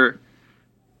there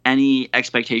any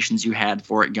expectations you had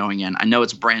for it going in? I know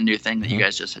it's a brand new thing that you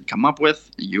guys just had come up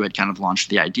with. You had kind of launched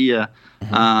the idea.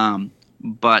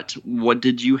 But what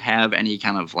did you have any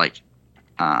kind of like,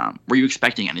 were you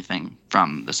expecting anything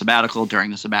from the sabbatical, during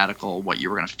the sabbatical, what you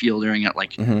were going to feel during it?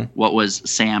 Like, what was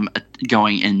Sam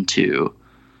going into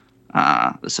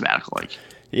the sabbatical like?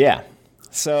 Yeah.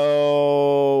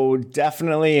 So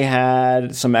definitely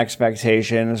had some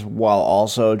expectations while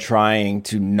also trying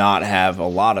to not have a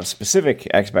lot of specific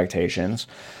expectations.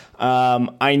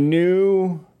 I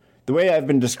knew... The way I've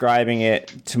been describing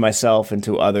it to myself and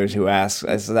to others who ask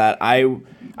is that I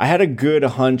had a good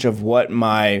hunch of what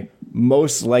my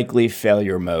most likely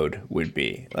failure mode would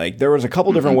be. Like, there was a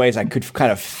couple different ways I could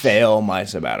kind of fail my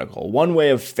sabbatical. One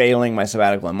way of failing my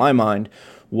sabbatical in my mind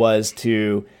was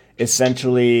to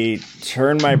essentially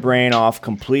turn my brain off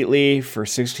completely for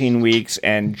 16 weeks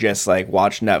and just like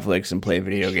watch Netflix and play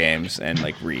video games and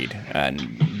like read, and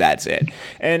that's it.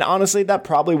 And honestly, that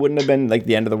probably wouldn't have been like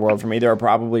the end of the world for me. There are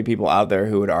probably people out there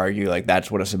who would argue like that's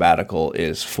what a sabbatical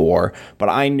is for, but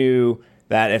I knew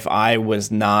that if I was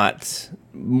not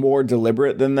more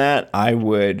deliberate than that, I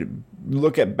would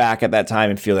look back at that time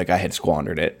and feel like I had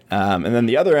squandered it. And then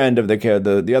the other end of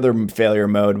the other failure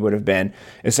mode would have been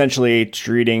essentially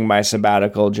treating my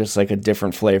sabbatical just like a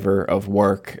different flavor of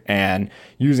work and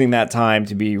using that time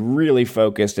to be really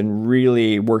focused and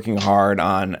really working hard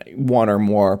on one or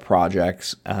more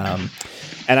projects. And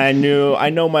I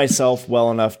know myself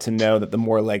well enough to know that the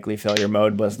more likely failure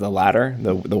mode was the latter,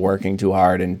 the working too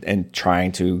hard and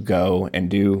trying to go and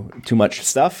do too much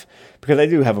stuff. Because I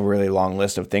do have a really long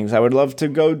list of things I would love to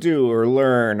go do or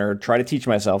learn or try to teach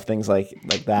myself, things like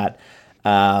that.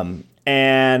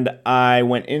 And I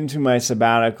went into my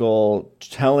sabbatical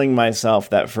telling myself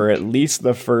that for at least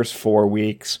the first 4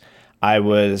 weeks, I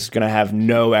was going to have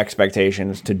no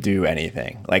expectations to do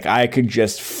anything. Like, I could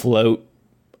just float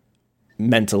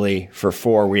mentally for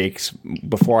 4 weeks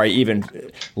before I even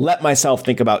let myself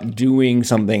think about doing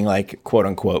something like quote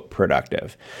unquote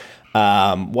productive.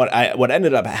 What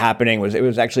ended up happening was it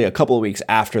was actually a couple of weeks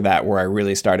after that where I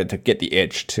really started to get the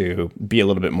itch to be a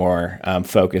little bit more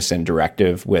focused and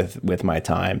directive with my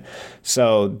time.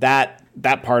 So that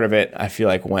part of it I feel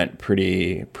like went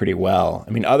pretty well.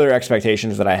 I mean, other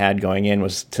expectations that I had going in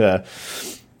was to,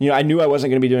 I knew I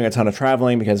wasn't going to be doing a ton of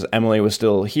traveling because Emily was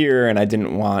still here, and I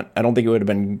don't think it would have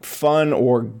been fun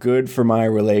or good for my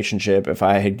relationship if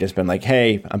I had just been like,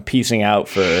 hey, I'm peacing out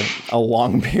for a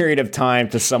long period of time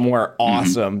to somewhere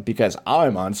awesome because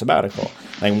I'm on sabbatical,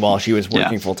 like while she was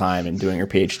working full time and doing her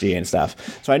PhD and stuff.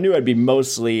 So I knew I'd be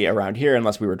mostly around here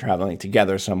unless we were traveling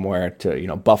together somewhere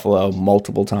to, Buffalo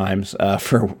multiple times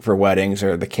for weddings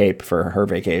or the Cape for her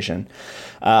vacation.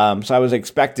 So I was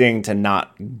expecting to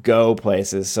not go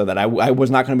places so that I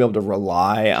was not going to be able to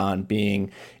rely on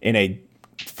being in a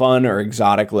fun or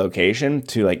exotic location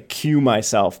to like cue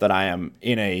myself that I am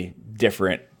in a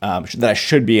different, that I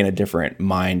should be in a different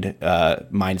mind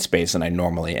space than I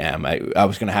normally am. I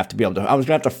was going to have to I was going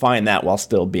to have to find that while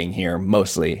still being here,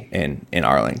 mostly in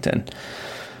Arlington.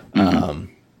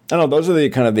 I don't know, those are the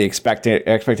kind of the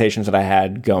expectations that I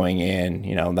had going in,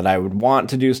 that I would want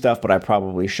to do stuff, but I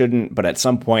probably shouldn't. But at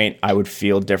some point I would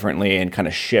feel differently and kind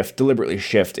of deliberately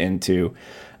shift into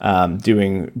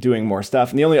doing more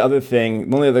stuff. And the only other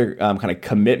kind of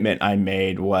commitment I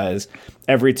made was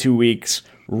every 2 weeks,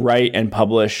 write and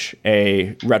publish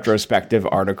a retrospective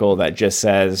article that just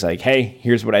says like, hey,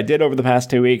 here's what I did over the past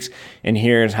 2 weeks, and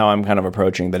here's how I'm kind of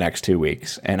approaching the next 2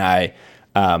 weeks. And I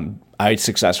I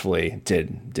successfully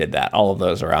did that. All of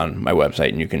those are on my website,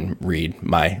 and you can read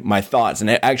my thoughts. And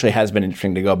it actually has been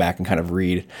interesting to go back and kind of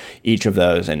read each of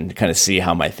those and kind of see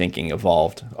how my thinking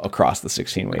evolved across the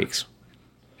 16 weeks.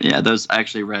 Yeah, those I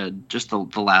actually read just the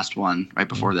last one right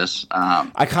before this.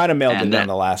 I kind of mailed it on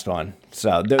the last one.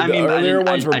 So the earlier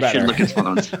ones were better. I should look at some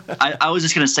other ones. I was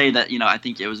just going to say that, I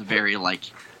think it was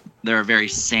they're a very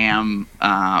Sam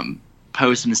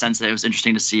post in the sense that it was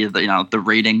interesting to see the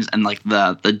ratings and like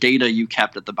the data you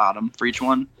kept at the bottom for each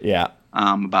one. Yeah.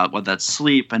 About what that's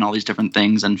sleep and all these different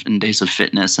things and days of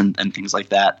fitness and things like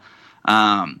that.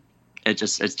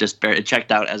 It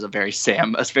checked out as a very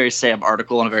Sam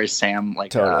article and a very Sam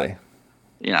totally.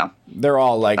 They're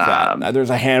all like that. There's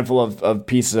a handful of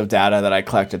pieces of data that I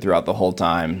collected throughout the whole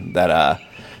time that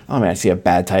oh man, I see a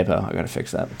bad typo. I gotta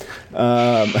fix that.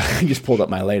 I just pulled up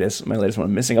my latest one.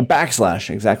 I'm missing a backslash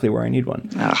exactly where I need one.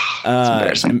 It's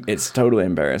embarrassing. It's totally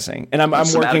embarrassing. And I'm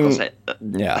working.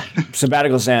 Yeah,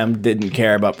 Sabbatical Sam didn't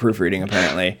care about proofreading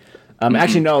apparently.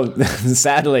 Actually, no.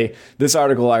 Sadly, this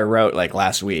article I wrote like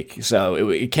last week, so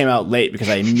it came out late because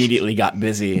I immediately got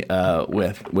busy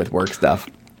with work stuff.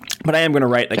 But I am going to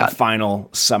write a final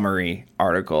summary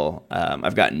article.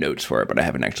 I've got notes for it, but I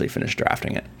haven't actually finished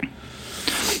drafting it.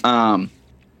 In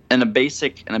a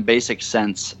basic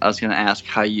sense, I was going to ask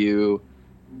how you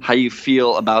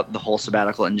feel about the whole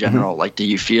sabbatical in general. Like, do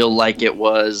you feel like it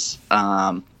was,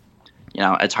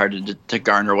 it's hard to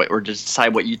garner or to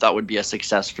decide what you thought would be a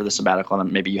success for the sabbatical,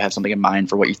 and maybe you have something in mind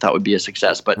for what you thought would be a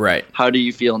success. But how do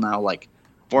you feel now, like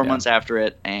 4 months after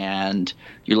it, and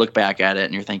you look back at it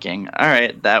and you're thinking, all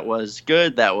right, that was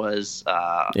good. That was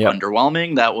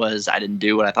underwhelming. That was, I didn't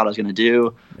do what I thought I was going to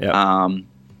do. Yep.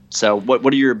 So what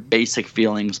are your basic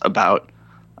feelings about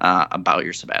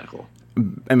your sabbatical?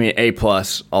 I mean, A+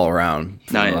 all around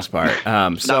for the most part.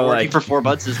 So not working for 4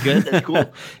 months is good. That's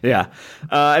cool. Yeah.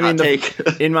 I mean,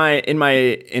 in my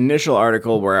initial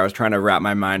article where I was trying to wrap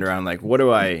my mind around like,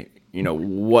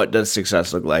 what does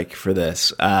success look like for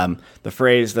this? The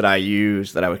phrase that I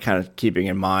used that I was kind of keeping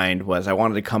in mind was I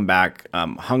wanted to come back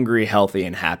hungry, healthy,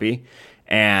 and happy.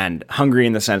 And hungry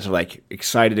in the sense of like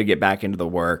excited to get back into the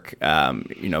work,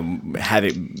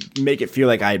 make it feel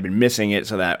like I had been missing it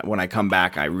so that when I come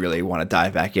back, I really want to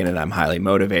dive back in and I'm highly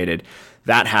motivated.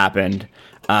 That happened.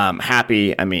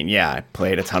 Happy. I mean, yeah, I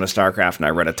played a ton of StarCraft and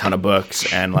I read a ton of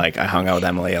books and like I hung out with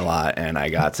Emily a lot and I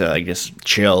got to like just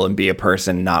chill and be a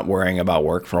person not worrying about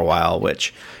work for a while,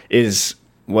 which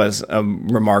was a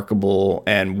remarkable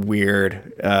and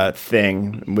weird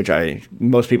thing, which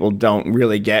most people don't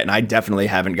really get, and I definitely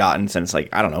haven't gotten since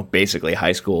basically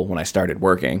high school when I started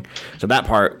working. So that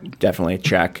part definitely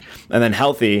check. And then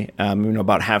healthy,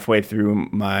 about halfway through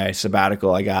my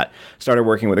sabbatical, I started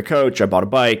working with a coach. I bought a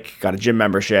bike, got a gym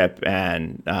membership,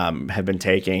 and have been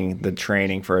taking the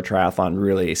training for a triathlon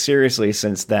really seriously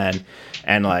since then.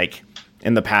 And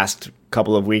in the past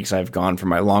couple of weeks, I've gone for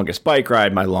my longest bike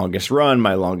ride, my longest run,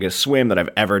 my longest swim that I've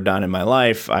ever done in my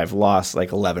life. I've lost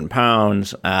 11 pounds.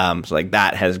 So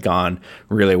that has gone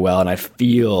really well. And I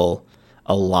feel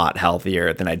a lot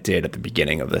healthier than I did at the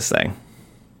beginning of this thing.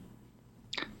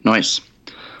 Nice.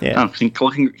 Yeah.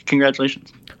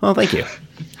 Congratulations. Well, thank you.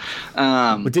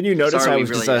 But didn't you notice I was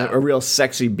just a real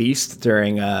sexy beast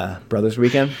during Brothers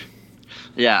Weekend?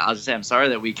 Yeah, I was just saying, I'm sorry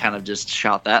that we kind of just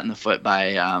shot that in the foot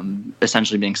by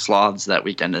essentially being sloths that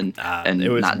weekend and not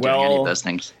doing any of those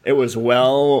things. It was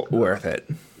well worth it.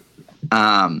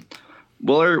 I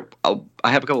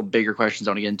have a couple bigger questions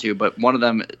I want to get into, but one of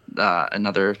them,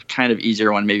 another kind of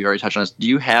easier one, maybe you already touched on this. Do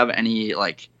you have any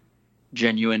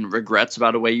genuine regrets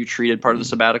about a way you treated part of the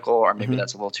sabbatical, or maybe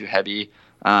that's a little too heavy,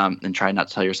 and try not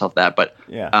to tell yourself that, but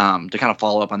to kind of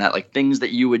follow up on that, things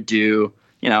that you would do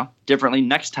differently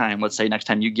next time. Let's say next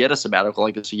time you get a sabbatical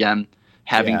like this again,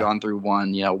 having gone through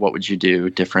one, what would you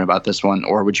do different about this one?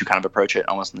 Or would you kind of approach it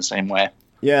almost in the same way?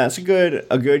 Yeah, it's a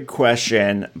good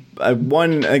question.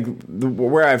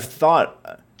 Where I've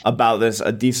thought about this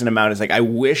a decent amount is I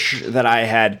wish that I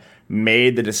had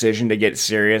made the decision to get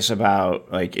serious about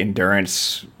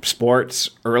endurance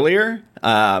sports earlier.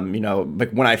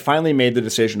 When I finally made the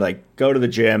decision to go to the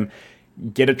gym,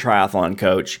 get a triathlon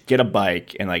coach, get a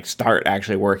bike, and start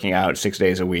actually working out 6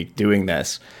 days a week doing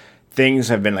this. Things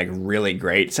have been really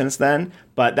great since then,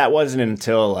 but that wasn't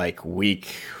until week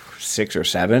 6 or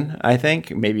 7, I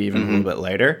think, maybe even a little bit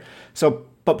later. So,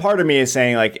 but part of me is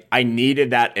saying I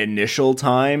needed that initial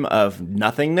time of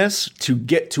nothingness to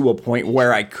get to a point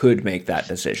where I could make that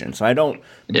decision. So I don't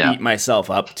beat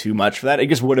myself up too much for that. It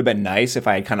just would have been nice if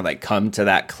I had kind of come to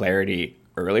that clarity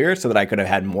earlier so that I could have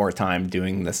had more time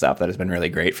doing the stuff that has been really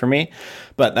great for me.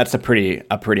 But that's a pretty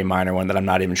minor one that I'm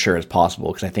not even sure is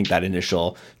possible, because I think that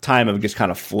initial time of just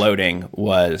kind of floating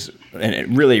was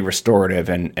really restorative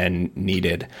and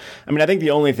needed. I mean, I think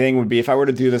the only thing would be, if I were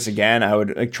to do this again, I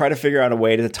would like try to figure out a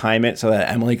way to time it so that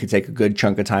Emily could take a good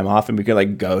chunk of time off and we could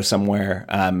like go somewhere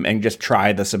and just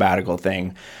try the sabbatical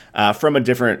thing from a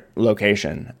different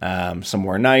location,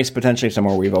 somewhere nice, potentially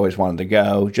somewhere we've always wanted to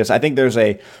go. Just, I think there's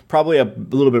probably a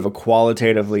little bit of a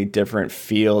qualitatively different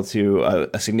feel to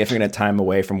a significant time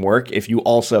away from work if you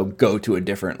also go to a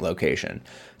different location.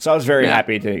 So I was very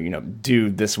happy to, do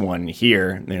this one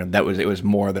here. It was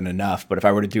more than enough. But if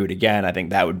I were to do it again, I think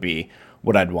that would be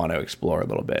what I'd want to explore a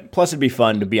little bit. Plus, it'd be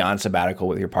fun to be on sabbatical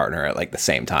with your partner at like the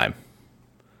same time.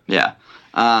 Yeah.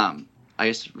 I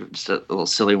guess just a little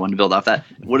silly one to build off that.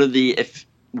 If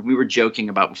we were joking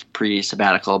about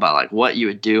pre-sabbatical about like what you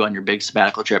would do on your big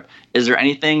sabbatical trip, is there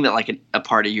anything that like a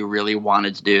party you really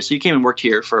wanted to do? So you came and worked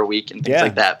here for a week and things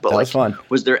like that. But that like, was fun.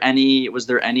 Was there any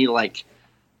like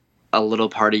a little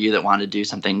part of you that wanted to do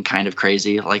something kind of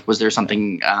crazy? Like, was there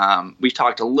something, we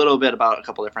talked a little bit about a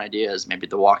couple different ideas, maybe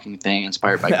the walking thing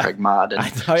inspired by Craig Mod and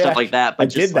stuff like that. But I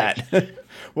did that.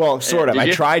 Well, sort of.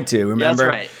 I tried to. Remember?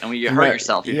 Yeah, that's right. And you hurt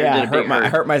yourself. You I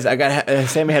hurt myself.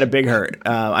 Sammy had a big hurt.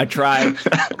 I tried.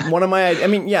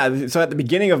 So at the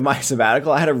beginning of my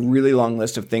sabbatical, I had a really long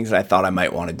list of things that I thought I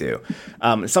might want to do.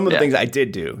 Some of the things I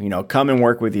did do, come and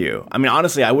work with you. I mean,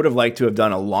 honestly, I would have liked to have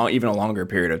done even a longer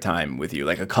period of time with you,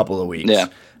 like a couple of weeks. Yeah.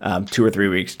 2 or 3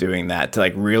 weeks doing that to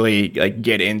like really like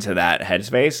get into that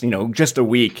headspace. Just a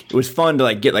week. It was fun to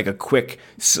like get like a quick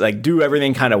like do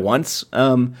everything kind of once.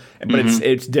 But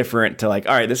it's different to like,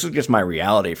 all right, this is just my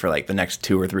reality for like the next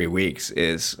 2 or 3 weeks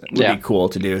would be cool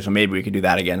to do. So maybe we could do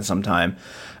that again sometime.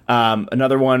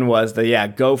 Another one was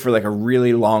go for like a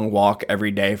really long walk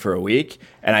every day for a week.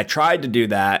 And I tried to do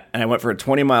that, and I went for a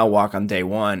 20-mile walk on day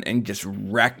 1 and just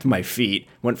wrecked my feet.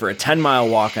 Went for a 10-mile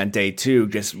walk on day 2,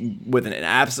 just with an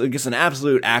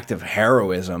absolute act of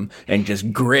heroism and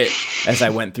just grit as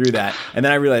I went through that. And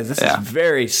then I realized this is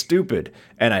very stupid,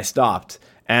 and I stopped.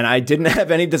 And I didn't have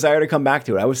any desire to come back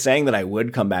to it. I was saying that I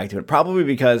would come back to it, probably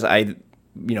because by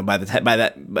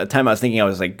the time I was thinking I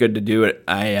was like good to do it,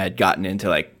 I had gotten into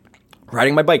like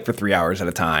riding my bike for 3 hours at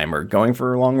a time or going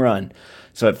for a long run.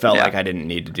 So it felt like I didn't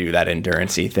need to do that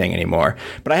endurance-y thing anymore.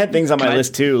 But I had things on my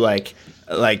list too, like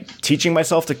teaching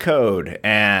myself to code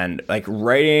and like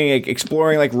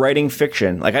exploring like writing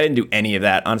fiction. Like I didn't do any of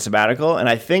that on sabbatical, and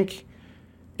I think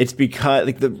it's because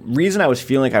like the reason I was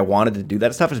feeling like I wanted to do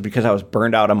that stuff is because I was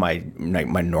burned out on my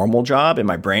normal job, and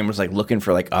my brain was like looking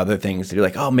for like other things to do.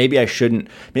 Like, oh, maybe I should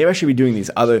be doing these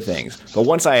other things. But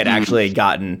once I had actually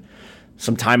gotten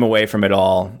some time away from it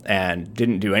all and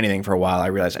didn't do anything for a while, I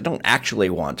realized I don't actually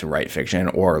want to write fiction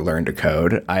or learn to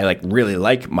code. I like really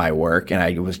like my work, and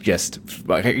I was just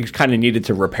I kind of needed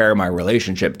to repair my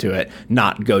relationship to it,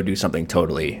 not go do something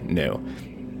totally new.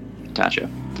 Gotcha.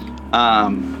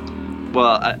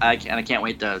 Well, I can't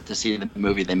wait to see the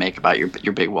movie they make about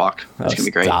your big walk. That's gonna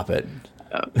be great. Stop it.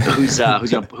 Who's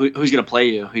gonna play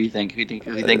you? Who you think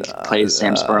plays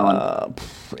Sam Sperling?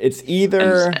 It's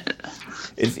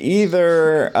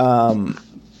either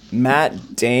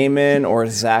Matt Damon or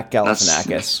Zach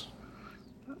Galifianakis.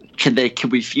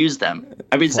 Could we fuse them?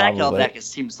 I mean, Zach Probably. Galifianakis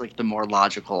seems like the more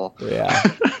logical. Yeah.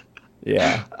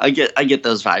 Yeah. I get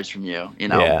those vibes from you.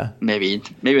 Yeah. Maybe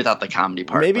without the comedy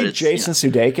part. Maybe but Jason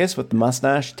Sudeikis with the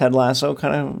mustache, Ted Lasso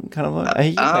kind of.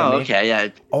 Okay, yeah.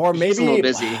 Or maybe he's a little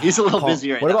busy. He's a little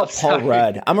busy right now. What about Paul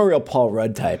Rudd? I'm a real Paul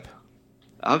Rudd type.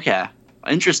 Okay,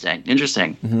 interesting.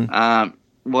 Mm-hmm.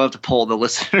 We'll have to poll the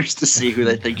listeners to see who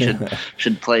they think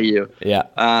should play you. Yeah.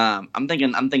 I'm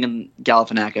thinking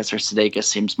Galifianakis or Sudeikis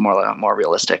seems more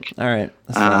realistic. All right.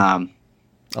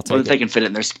 I'll take if they can fit it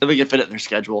in their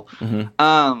schedule.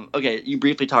 Mm-hmm. Okay, you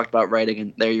briefly talked about writing,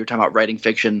 and there you were talking about writing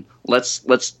fiction. Let's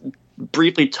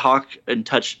briefly talk and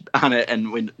touch on it.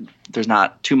 And when there's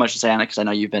not too much to say on it, because I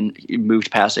know you moved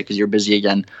past it because you're busy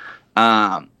again.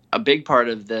 A big part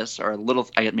of this, or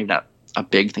maybe not a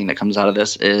big thing that comes out of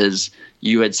this, is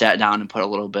you had sat down and put a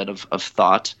little bit of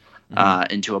thought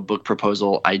into a book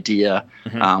proposal idea.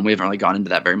 Mm-hmm. We haven't really gone into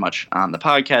that very much on the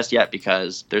podcast yet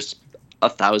because there's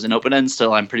 1,000 open ends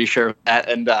still, I'm pretty sure of that.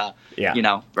 And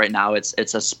right now it's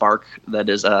a spark that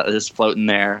is floating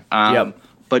there.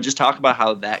 But just talk about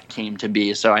how that came to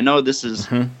be. So I know this is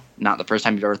not the first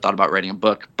time you've ever thought about writing a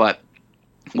book, but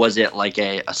was it like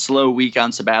a slow week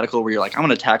on sabbatical where you're like, I'm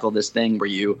going to tackle this thing? Were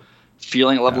you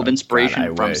feeling a level of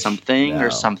inspiration from something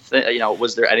or something?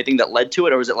 Was there anything that led to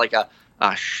it, or was it like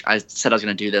I said I was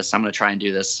going to do this, I'm going to try and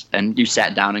do this, and you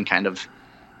sat down and kind of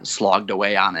slogged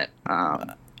away on it.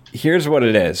 Here's what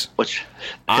it is. Which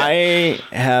I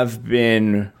have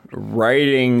been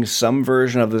writing some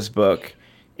version of this book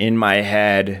in my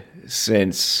head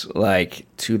since like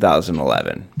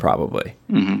 2011, probably.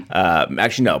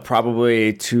 Actually, no,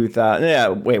 probably 2000. Yeah,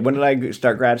 wait, when did I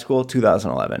start grad school?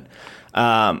 2011.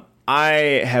 I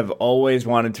have always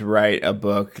wanted to write a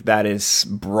book that is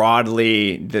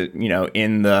broadly,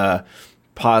 in the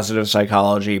positive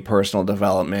psychology, personal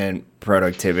development,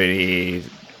 productivity,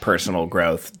 personal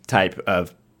growth type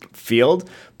of field,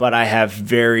 but I have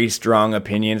very strong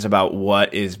opinions about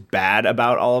what is bad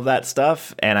about all of that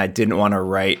stuff, and I didn't want to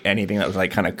write anything that was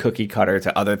like kind of cookie cutter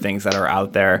to other things that are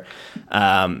out there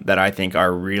that I think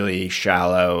are really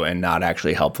shallow and not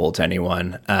actually helpful to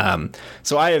anyone.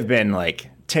 So I have been like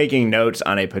taking notes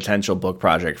on a potential book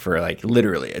project for like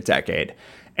literally a decade.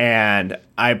 And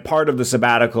part of the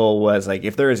sabbatical was like,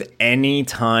 if there is any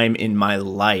time in my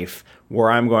life where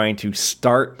I'm going to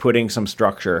start putting some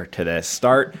structure to this,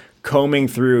 start combing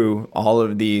through all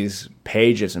of these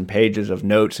pages and pages of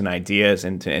notes and ideas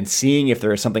and seeing if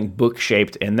there is something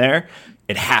book-shaped in there,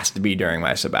 it has to be during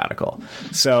my sabbatical.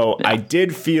 So I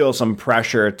did feel some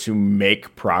pressure to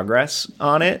make progress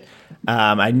on it.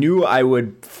 I knew I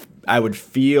would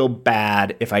feel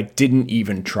bad if I didn't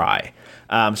even try.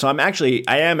 So I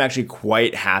am actually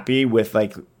quite happy with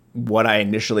like what I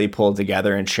initially pulled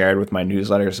together and shared with my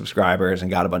newsletter subscribers and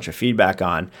got a bunch of feedback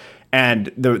on.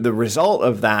 And the result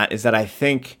of that is that I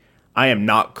think I am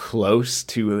not close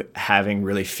to having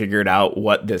really figured out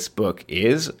what this book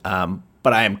is,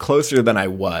 but I am closer than I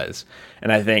was.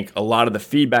 And I think a lot of the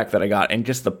feedback that I got and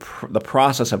just the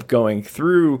process of going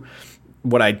through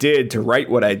what I did to write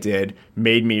what I did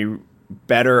made me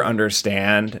better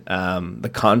understand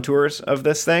the contours of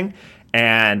this thing.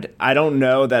 And I don't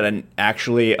know that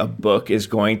actually a book is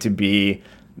going to be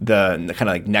the kind of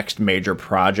like next major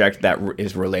project that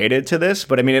is related to this.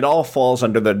 But I mean, it all falls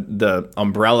under the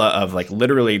umbrella of like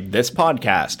literally this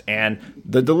podcast and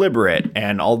The Deliberate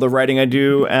and all the writing I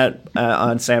do on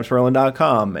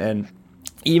samsperlin.com and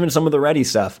even some of the Ready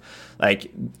stuff. Like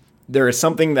there is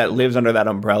something that lives under that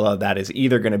umbrella that is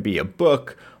either going to be a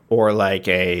book or like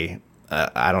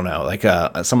I don't know, like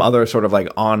some other sort of like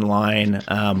online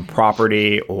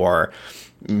property, or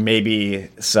maybe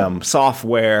some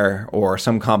software, or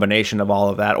some combination of all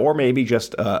of that, or maybe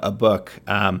just a book.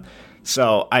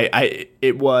 So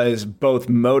it was both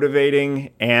motivating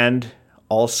and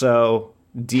also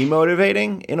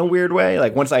demotivating in a weird way.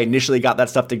 Like once I initially got that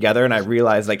stuff together and I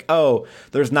realized like, oh,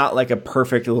 there's not like a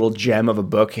perfect little gem of a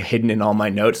book hidden in all my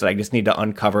notes that I just need to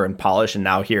uncover and polish, and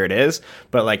now here it is.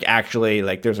 But like actually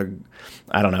like there's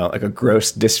like a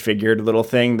gross disfigured little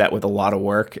thing that with a lot of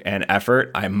work and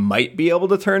effort I might be able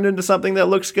to turn into something that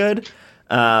looks good.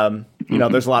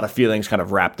 There's a lot of feelings kind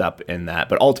of wrapped up in that,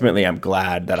 but ultimately I'm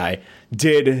glad that I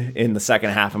did in the second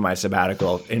half of my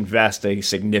sabbatical invest a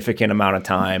significant amount of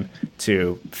time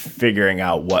to figuring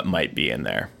out what might be in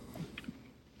there.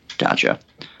 Gotcha.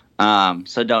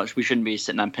 So we shouldn't be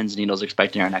sitting on pins and needles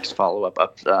expecting our next follow-up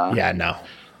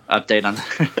update on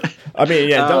I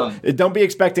mean, don't be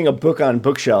expecting a book on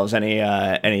bookshelves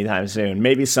anytime soon.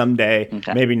 Maybe someday,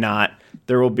 maybe not.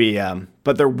 There will be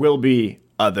but there will be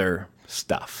other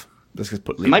stuff. Let's just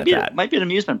might be an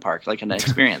amusement park, like an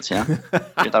experience. Yeah, you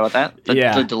thought about that?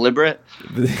 The Deliberate.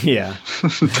 Yeah,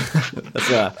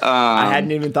 I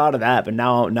hadn't even thought of that, but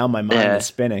now my mind is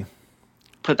spinning.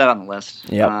 Put that on the list.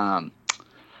 Yeah.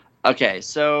 Okay,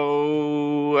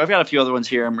 so I've got a few other ones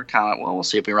here, and we'll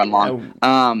see if we run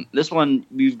long. This one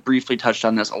we've briefly touched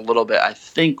on this a little bit, I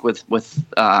think, with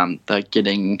the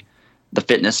getting the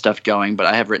fitness stuff going. But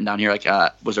I have written down here like,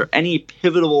 was there any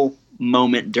pivotal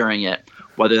moment during it?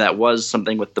 Whether that was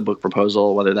something with the book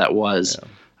proposal, whether that was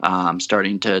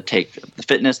starting to take the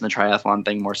fitness and the triathlon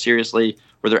thing more seriously.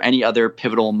 Were there any other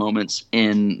pivotal moments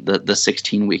in the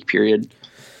 16-week period?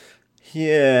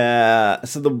 Yeah.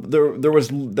 So there was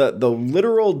the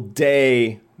literal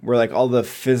day where like all the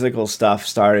physical stuff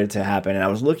started to happen, and I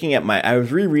was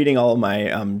rereading all of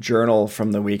my journal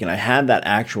from the week, and I had that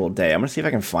actual day. I'm gonna see if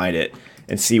I can find it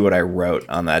and see what I wrote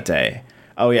on that day.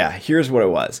 Oh yeah, here's what it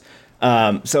was.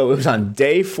 So it was on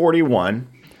day 41.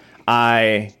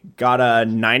 I got a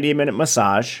 90-minute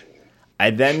massage.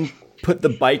 I then put the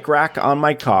bike rack on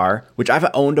my car, which I've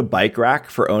owned a bike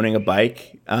rack for owning a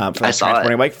bike,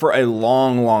 transporting a bike for a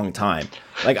long, long time.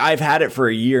 Like I've had it for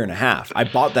a year and a half. I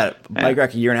bought that bike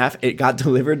rack a year and a half. It got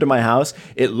delivered to my house.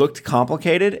 It looked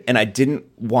complicated, and I didn't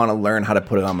want to learn how to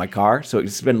put it on my car, so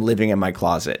it's been living in my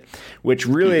closet, which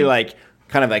really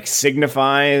kind of like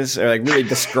signifies or like really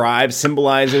describes,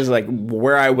 symbolizes like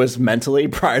where I was mentally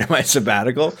prior to my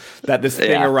sabbatical, that this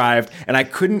thing arrived and I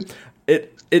couldn't,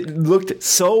 it looked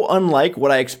so unlike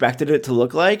what I expected it to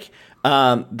look like,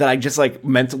 that I just like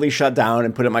mentally shut down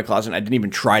and put it in my closet. And I didn't even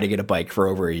try to get a bike for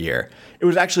over a year. It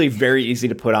was actually very easy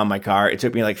to put on my car. It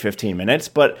took me like 15 minutes,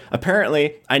 but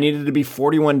apparently I needed to be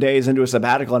 41 days into a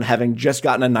sabbatical and having just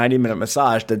gotten a 90-minute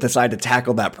massage to decide to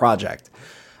tackle that project.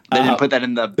 They didn't put that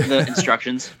in the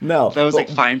instructions. No. That was like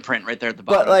fine print right there at the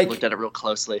bottom. But like, I looked at it real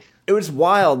closely. It was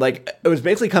wild. Like, it was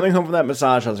basically coming home from that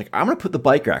massage. I was like, I'm going to put the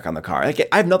bike rack on the car. Like,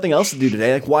 I have nothing else to do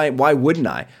today. Like, why wouldn't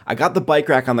I? I got the bike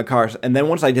rack on the car. And then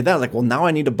once I did that, I was like, well, now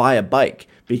I need to buy a bike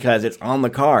because it's on the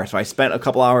car. So I spent a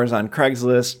couple hours on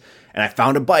Craigslist and I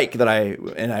found a bike that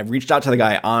I reached out to the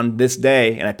guy on this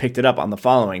day and I picked it up on the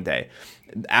following day.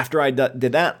 After I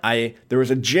did that, there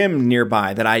was a gym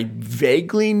nearby that I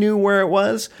vaguely knew where it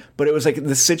was, but it was like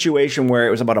the situation where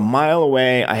it was about a mile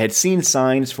away. I had seen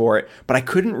signs for it, but I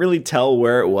couldn't really tell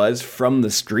where it was from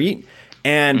the street.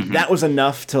 And that was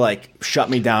enough to like shut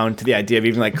me down to the idea of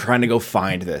even like trying to go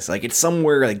find this. Like, it's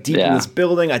somewhere like deep in this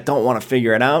building. I don't want to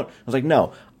figure it out. I was like,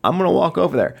 no, I'm going to walk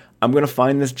over there. I'm going to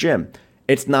find this gym.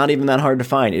 It's not even that hard to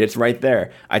find. It's right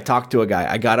there. I talked to a guy.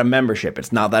 I got a membership.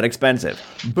 It's not that expensive.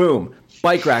 Boom.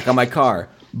 Bike rack on my car.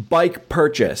 Bike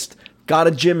purchased. Got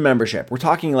a gym membership. We're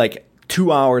talking like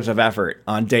 2 hours of effort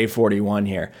on day 41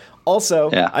 here. Also,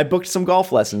 I booked some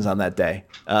golf lessons on that day.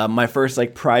 My first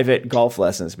like private golf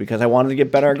lessons because I wanted to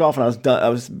get better at golf and I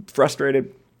was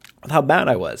frustrated with how bad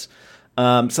I was.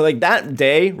 So like that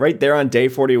day right there on day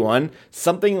 41,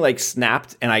 something like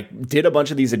snapped and I did a bunch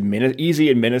of these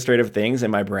easy administrative things in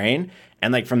my brain.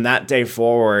 And like from that day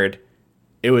forward,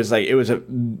 it was a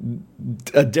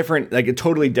different, like a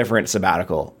totally different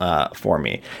sabbatical for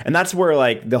me. And that's where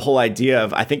like the whole idea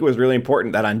of, I think it was really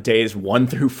important that on days 1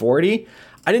 through 40,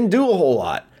 I didn't do a whole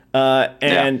lot.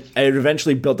 And it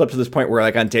eventually built up to this point where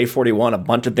like on day 41, a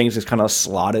bunch of things just kind of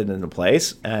slotted into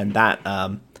place. And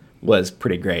that was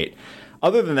pretty great.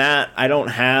 Other than that, I don't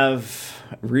have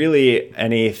really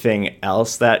anything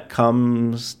else that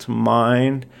comes to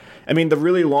mind. I mean, the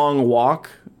really long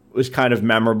walk was kind of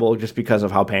memorable just because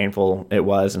of how painful it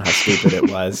was and how stupid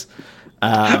it was.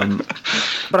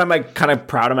 But I'm like kind of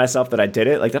proud of myself that I did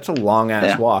it. Like, that's a long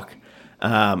ass walk.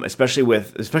 Especially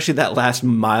that last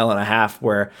mile and a half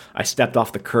where I stepped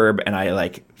off the curb and I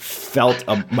like felt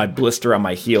my blister on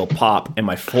my heel pop and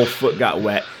my full foot got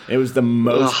wet. It was the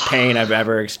most pain I've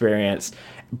ever experienced.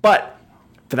 But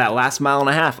for that last mile and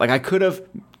a half, like I could have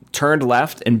turned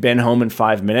left and been home in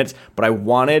 5 minutes, but I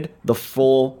wanted the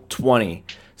full 20.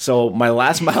 So my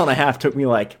last mile and a half took me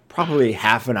like probably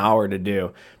half an hour to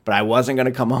do, but I wasn't going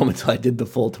to come home until I did the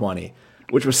full 20,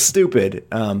 which was stupid.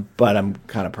 But I'm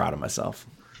kind of proud of myself.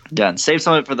 Done. Save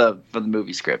some of it for the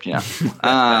movie script, you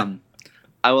know.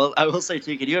 I will say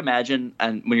too, can you imagine,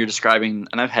 and when you're describing,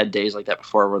 and I've had days like that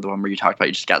before, where the one where you talked about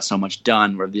you just got so much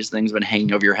done, where these things have been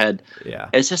hanging over your head. Yeah.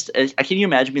 It's just, can you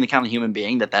imagine being the kind of human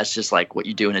being that's just like what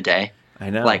you do in a day? I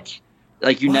know.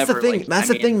 Like you never. That's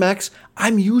the thing, Max.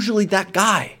 I'm usually that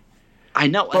guy. I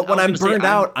know. But when I'm burned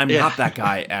out, I'm not that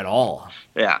guy at all.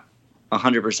 Yeah.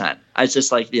 100%. It's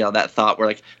just like, you know, that thought where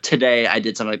like today I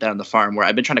did something like that on the farm where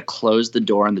I've been trying to close the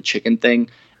door on the chicken thing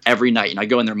every night. And I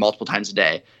go in there multiple times a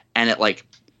day and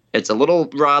it's a little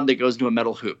rod that goes into a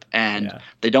metal hoop and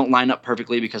they don't line up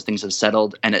perfectly because things have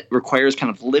settled and it requires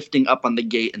kind of lifting up on the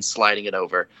gate and sliding it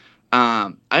over.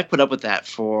 I've put up with that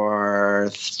for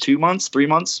 2 months, 3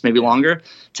 months, maybe longer.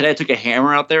 Today I took a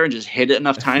hammer out there and just hit it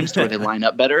enough times to where they line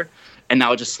up better. And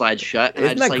now it just slides shut. And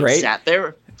Isn't I just great? Sat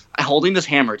there holding this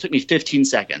hammer. It took me 15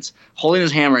 seconds holding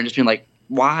this hammer and just being like,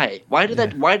 why? Why did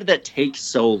that take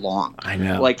so long? I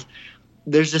know. Like,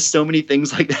 there's just so many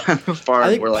things like that on the farm.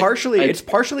 I think it's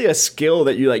partially a skill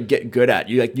that you like get good at.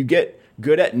 You get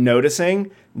good at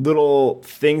noticing little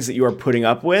things that you are putting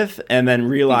up with, and then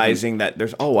realizing that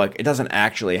there's it doesn't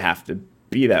actually have to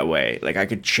be that way. Like, I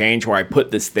could change where I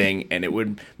put this thing, and it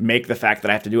would make the fact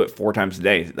that I have to do it 4 times a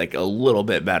day like a little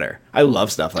bit better. I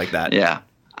love stuff like that. Yeah.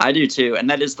 I do too, and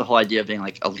that is the whole idea of being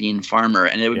like a lean farmer.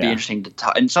 And it would be interesting to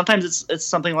talk. And sometimes it's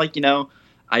something like, you know,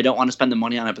 I don't want to spend the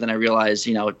money on it, but then I realize,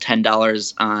 you know,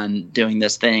 $10 on doing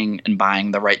this thing and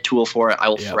buying the right tool for it, I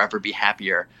will forever be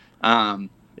happier. I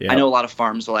know a lot of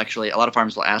farms will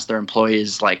ask their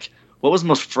employees like, what was the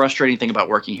most frustrating thing about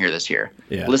working here this year?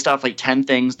 Yeah. List off like 10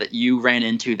 things that you ran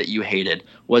into that you hated.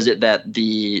 Was it that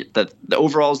the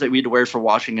overalls that we had to wear for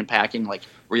washing and packing like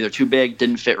were either too big,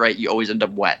 didn't fit right, you always end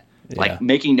up wet? Like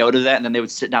making note of that, and then they would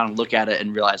sit down and look at it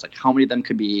and realize like how many of them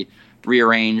could be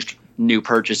rearranged, new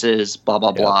purchases, blah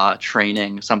blah blah,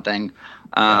 training, something.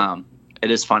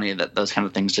 it is funny that those kind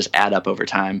of things just add up over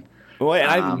time. Well, and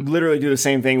I literally do the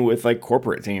same thing with like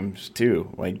corporate teams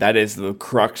too. Like that is the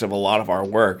crux of a lot of our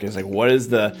work is like, what is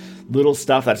the little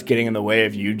stuff that's getting in the way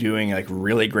of you doing like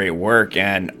really great work?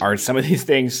 And are some of these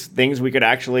things we could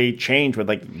actually change with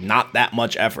like not that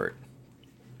much effort?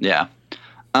 Yeah.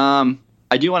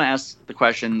 I do want to ask the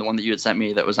question, the one that you had sent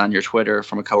me that was on your Twitter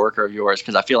from a coworker of yours,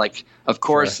 because I feel like, of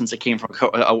course, sure, since it came from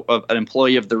an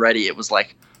employee of the Ready, it was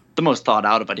like the most thought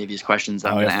out of any of these questions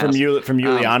I'm going to ask. From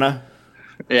Juliana?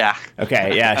 Yeah.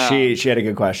 Okay. Yeah. She had a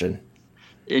good question.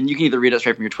 And you can either read it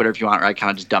straight from your Twitter if you want, or I kind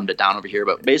of just dumbed it down over here.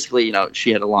 But basically,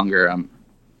 she had a longer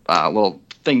little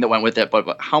thing that went with it.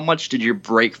 But how much did your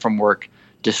break from work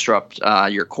disrupt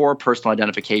your core personal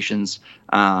identifications?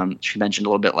 She mentioned a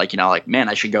little bit like, man,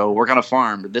 I should go work on a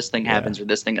farm, or this thing happens, or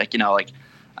this thing,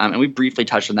 and we briefly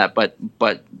touched on that.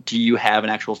 But do you have an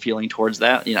actual feeling towards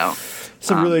that? It's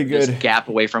a really good gap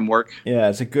away from work. Yeah,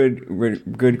 it's a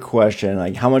good question.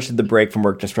 Like, how much did the break from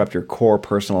work disrupt your core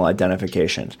personal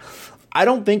identifications? I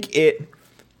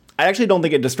actually don't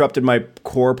think it disrupted my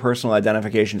core personal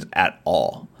identifications at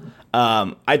all.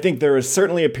 I think there was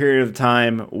certainly a period of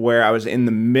time where I was in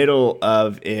the middle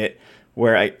of it,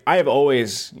 where I have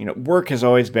always, work has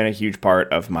always been a huge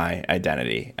part of my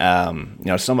identity. I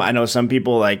know some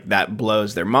people like that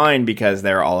blows their mind because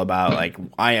they're all about like,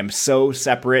 I am so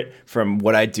separate from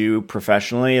what I do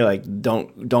professionally. Like,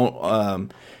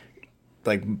 don't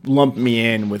like lump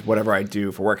me in with whatever I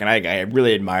do for work. And I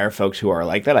really admire folks who are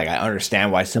like that. Like, I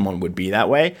understand why someone would be that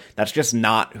way. That's just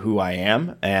not who I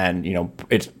am. And,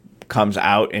 it's comes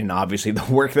out in obviously the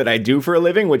work that I do for a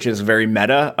living, which is very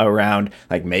meta around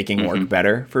like making work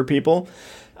better for people.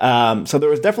 So there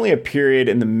was definitely a period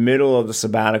in the middle of the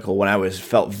sabbatical when I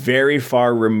felt very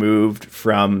far removed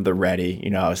from the Ready.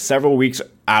 I was several weeks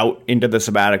out into the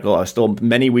sabbatical. I was still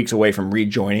many weeks away from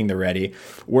rejoining the Ready,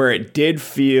 where it did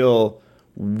feel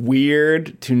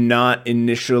weird to not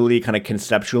initially kind of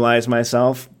conceptualize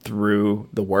myself through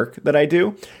the work that I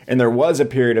do. And there was a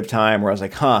period of time where I was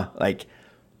like,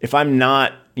 if I'm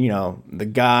not, the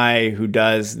guy who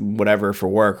does whatever for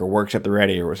work or works at the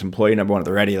Ready or was employee number one at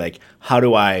the Ready, like, how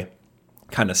do I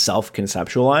kind of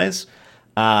self-conceptualize?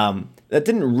 That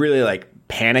didn't really like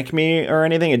panic me or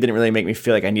anything. It didn't really make me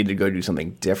feel like I needed to go do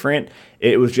something different.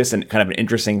 It was just kind of an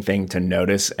interesting thing to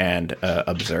notice and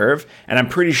observe. And I'm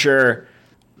pretty sure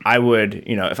I would,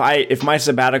 if my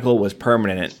sabbatical was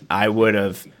permanent, I would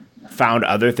have found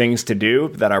other things to do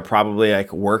that are probably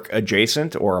like work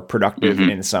adjacent or productive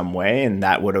in some way. And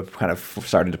that would have kind of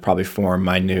started to probably form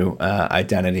my new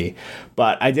identity.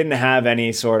 But I didn't have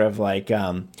any sort of like,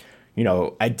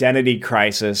 identity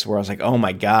crisis where I was like, oh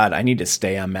my God, I need to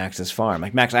stay on Max's farm.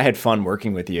 Like, Max, I had fun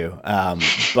working with you.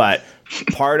 But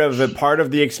part of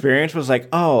the experience was like,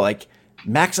 oh, like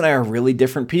Max and I are really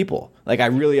different people. Like, I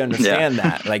really understand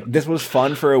that. Like, this was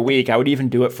fun for a week. I would even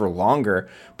do it for longer,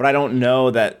 but I don't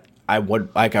know that I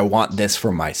want this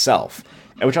for myself.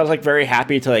 Which I was like very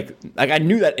happy to like I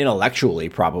knew that intellectually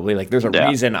probably. Like, there's a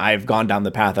reason I've gone down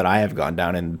the path that I have gone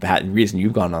down and the reason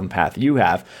you've gone on the path you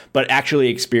have. But actually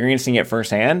experiencing it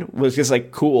firsthand was just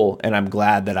like cool, and I'm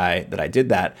glad that I did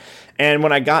that. And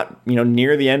when I got,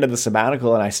 near the end of the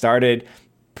sabbatical and I started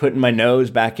putting my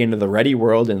nose back into the Ready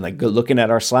world and like looking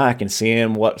at our Slack and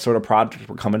seeing what sort of projects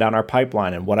were coming down our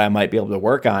pipeline and what I might be able to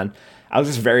work on, I was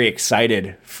just very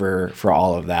excited for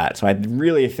all of that. So I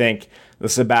really think the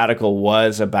sabbatical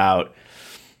was about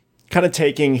kind of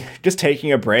taking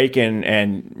a break and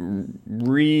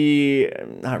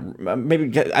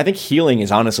I think healing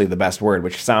is honestly the best word,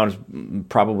 which sounds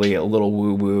probably a little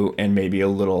woo woo and maybe a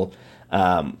little,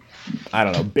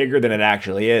 bigger than it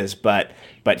actually is, but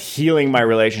healing my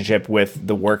relationship with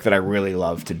the work that I really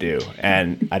love to do.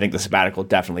 And I think the sabbatical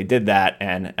definitely did that.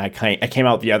 And I came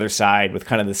out the other side with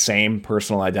kind of the same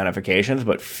personal identifications,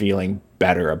 but feeling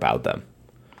better about them.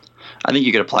 I think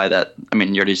you could apply that. I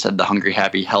mean, you already said the hungry,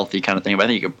 happy, healthy kind of thing, but I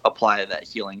think you could apply that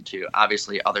healing to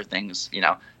obviously other things.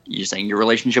 You're saying your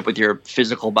relationship with your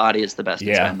physical body is the best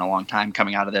it's been in a long time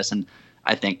coming out of this. And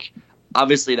I think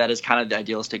obviously that is kind of the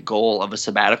idealistic goal of a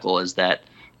sabbatical, is that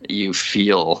you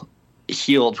feel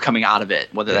healed coming out of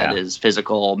it, whether that is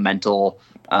physical, mental,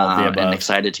 and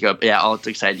excited to go. Yeah, all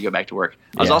excited to go back to work.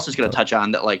 I was also just going to touch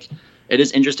on that. Like, it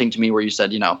is interesting to me where you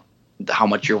said, how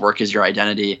much your work is your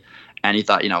identity. And you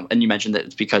thought, and you mentioned that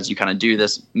it's because you kind of do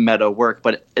this meta work,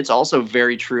 but it's also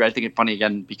very true. I think it's funny,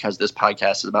 again, because this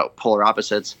podcast is about polar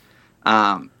opposites.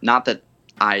 Not that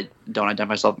I don't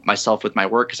identify myself with my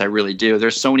work, because I really do.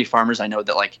 There's so many farmers I know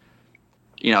that like,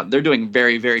 they're doing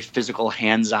very, very physical,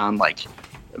 hands-on, like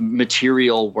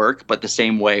material work, but the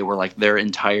same way where like their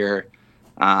entire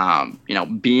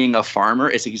being a farmer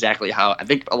is exactly how I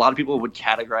think a lot of people would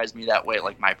categorize me that way.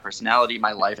 Like my personality,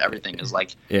 my life, everything is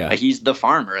like, he's the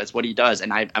farmer. That's what he does.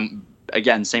 And I'm,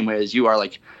 again, same way as you are,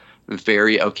 like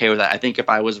very okay with that. I think if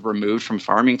I was removed from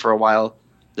farming for a while,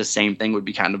 the same thing would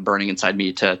be kind of burning inside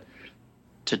me to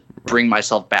bring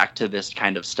myself back to this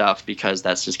kind of stuff, because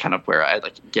that's just kind of where I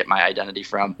like get my identity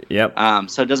from. Yep.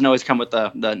 So it doesn't always come with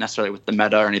the necessarily with the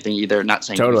meta or anything either. Not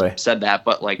saying you said that,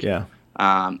 but like,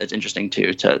 it's interesting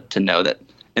too to know that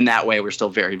in that way we're still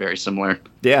very, very similar.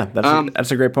 Yeah,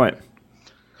 that's a great point.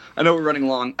 I know we're running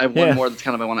long. I have one more that's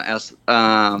kind of I want to ask.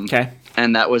 Okay.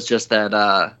 And that was just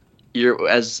that you're,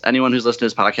 as anyone who's listened to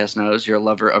this podcast knows, you're a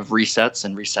lover of resets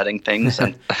and resetting things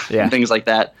and, and things like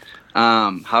that.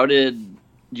 How did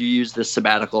you use this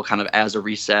sabbatical kind of as a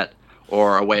reset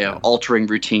or a way of altering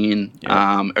routine,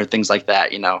 or things like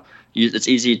that? It's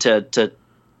easy to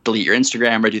delete your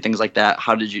Instagram or do things like that.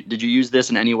 How did you use this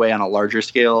in any way on a larger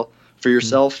scale for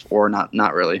yourself, or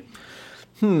not really?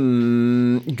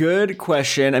 Good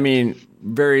question. I mean,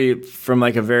 from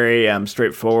a very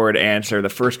straightforward answer, the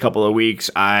first couple of weeks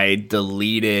I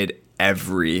deleted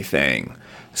everything.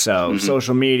 So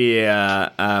social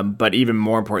media, but even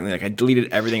more importantly, like I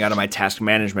deleted everything out of my task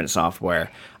management software.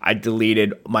 I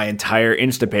deleted my entire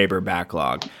Instapaper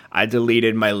backlog. I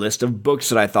deleted my list of books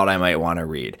that I thought I might want to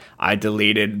read. I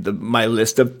deleted my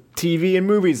list of TV and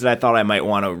movies that I thought I might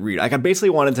want to read. Like I basically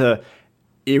wanted to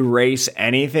erase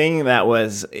anything that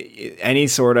was any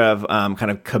sort of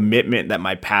kind of commitment that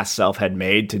my past self had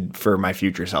made for my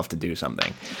future self to do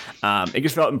something. It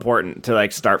just felt important to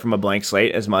like start from a blank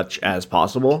slate as much as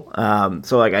possible.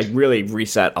 So like I really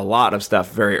reset a lot of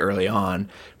stuff very early on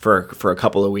for a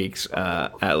couple of weeks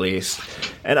at least.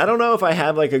 And I don't know if I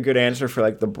have like a good answer for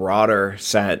like the broader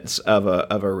sense of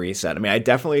a reset. I mean, I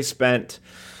definitely spent.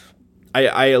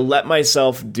 I let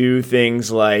myself do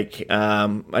things like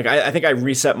I think I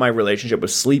reset my relationship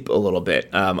with sleep a little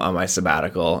bit on my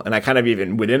sabbatical, and I kind of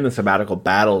even within the sabbatical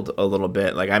battled a little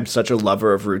bit. Like I'm such a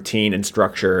lover of routine and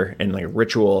structure and like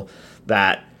ritual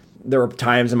that there were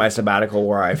times in my sabbatical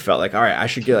where I felt like, all right, I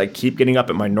should keep getting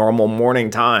up at my normal morning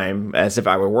time as if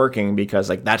I were working, because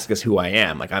like that's just who I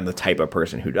am. Like I'm the type of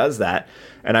person who does that.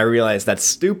 And I realized that's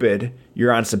stupid.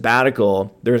 You're on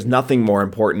sabbatical. There's nothing more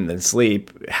important than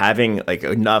sleep. Having like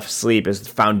enough sleep is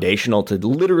foundational to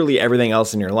literally everything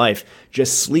else in your life.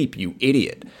 Just sleep, you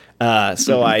idiot.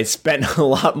 So I spent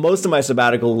most of my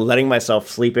sabbatical letting myself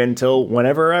sleep until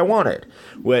whenever I wanted,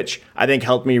 which I think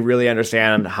helped me really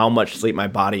understand how much sleep my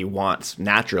body wants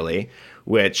naturally,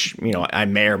 which, I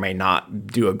may or may not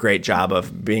do a great job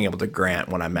of being able to grant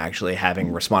when I'm actually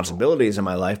having responsibilities in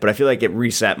my life. But I feel like it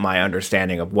reset my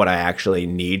understanding of what I actually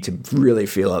need to really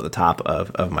feel at the top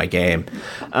of my game.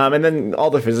 And then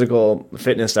all the physical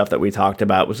fitness stuff that we talked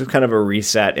about was just kind of a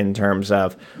reset in terms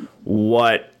of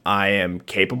what I am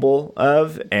capable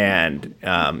of and,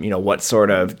 what sort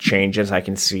of changes I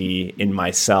can see in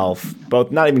myself,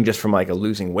 both not even just from like a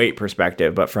losing weight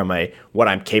perspective, but from what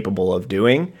I'm capable of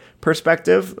doing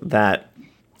perspective, that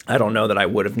I don't know that I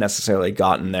would have necessarily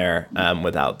gotten there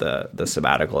without the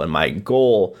sabbatical. And my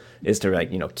goal is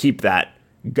to keep that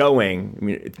going. I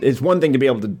mean, it's one thing to be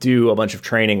able to do a bunch of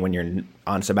training when you're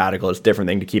on sabbatical. It's a different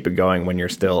thing to keep it going when you're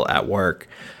still at work.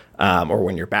 Or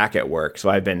when you're back at work.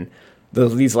 So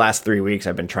these last 3 weeks,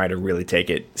 I've been trying to really take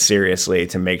it seriously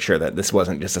to make sure that this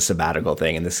wasn't just a sabbatical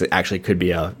thing. And this actually could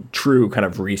be a true kind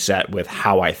of reset with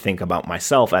how I think about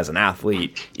myself as an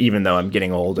athlete, even though I'm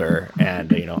getting older and,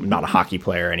 I'm not a hockey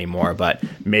player anymore, but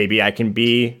maybe I can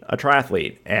be a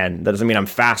triathlete. And that doesn't mean I'm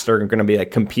faster and going to be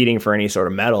like competing for any sort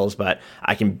of medals, but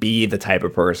I can be the type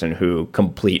of person who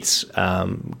completes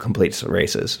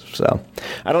races. So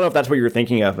I don't know if that's what you were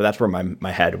thinking of, but that's where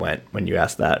my head went when you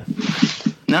asked that.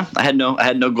 No, I had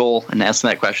no goal in asking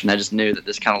that question. I just knew that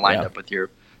this kind of lined up with your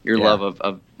love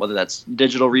of whether that's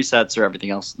digital resets or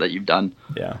everything else that you've done.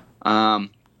 Yeah.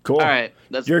 Cool. All right.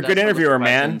 You're a good interviewer,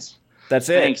 man. That's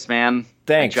it. Thanks, man.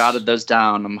 Thanks. I jotted those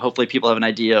down. Hopefully people have an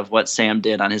idea of what Sam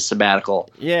did on his sabbatical.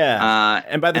 Yeah.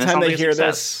 And by the time they hear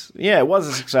this, it was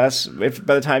a success. If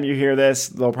by the time you hear this,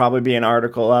 there'll probably be an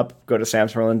article up. Go to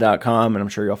samsmerlin.com and I'm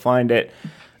sure you'll find it.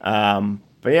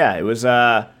 But yeah, it was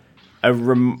there's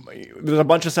a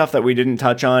bunch of stuff that we didn't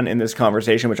touch on in this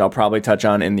conversation, which I'll probably touch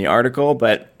on in the article.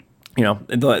 But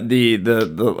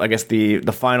the I guess the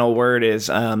final word is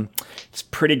it's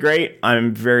pretty great.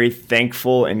 I'm very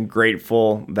thankful and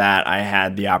grateful that I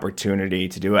had the opportunity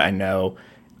to do it. I know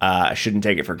I shouldn't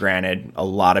take it for granted. A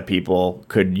lot of people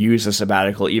could use a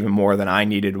sabbatical even more than I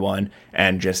needed one,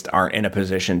 and just aren't in a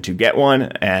position to get one.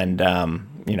 And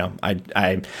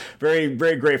I'm very,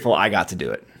 very grateful I got to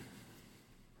do it.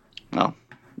 Well,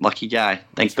 Lucky guy.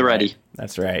 Thank the ready.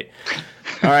 That's right.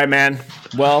 All right, man.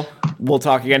 Well, we'll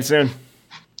talk again soon.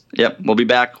 Yep, we'll be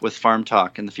back with Farm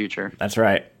Talk in the future. That's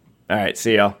right. All right,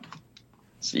 see y'all.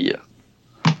 See ya.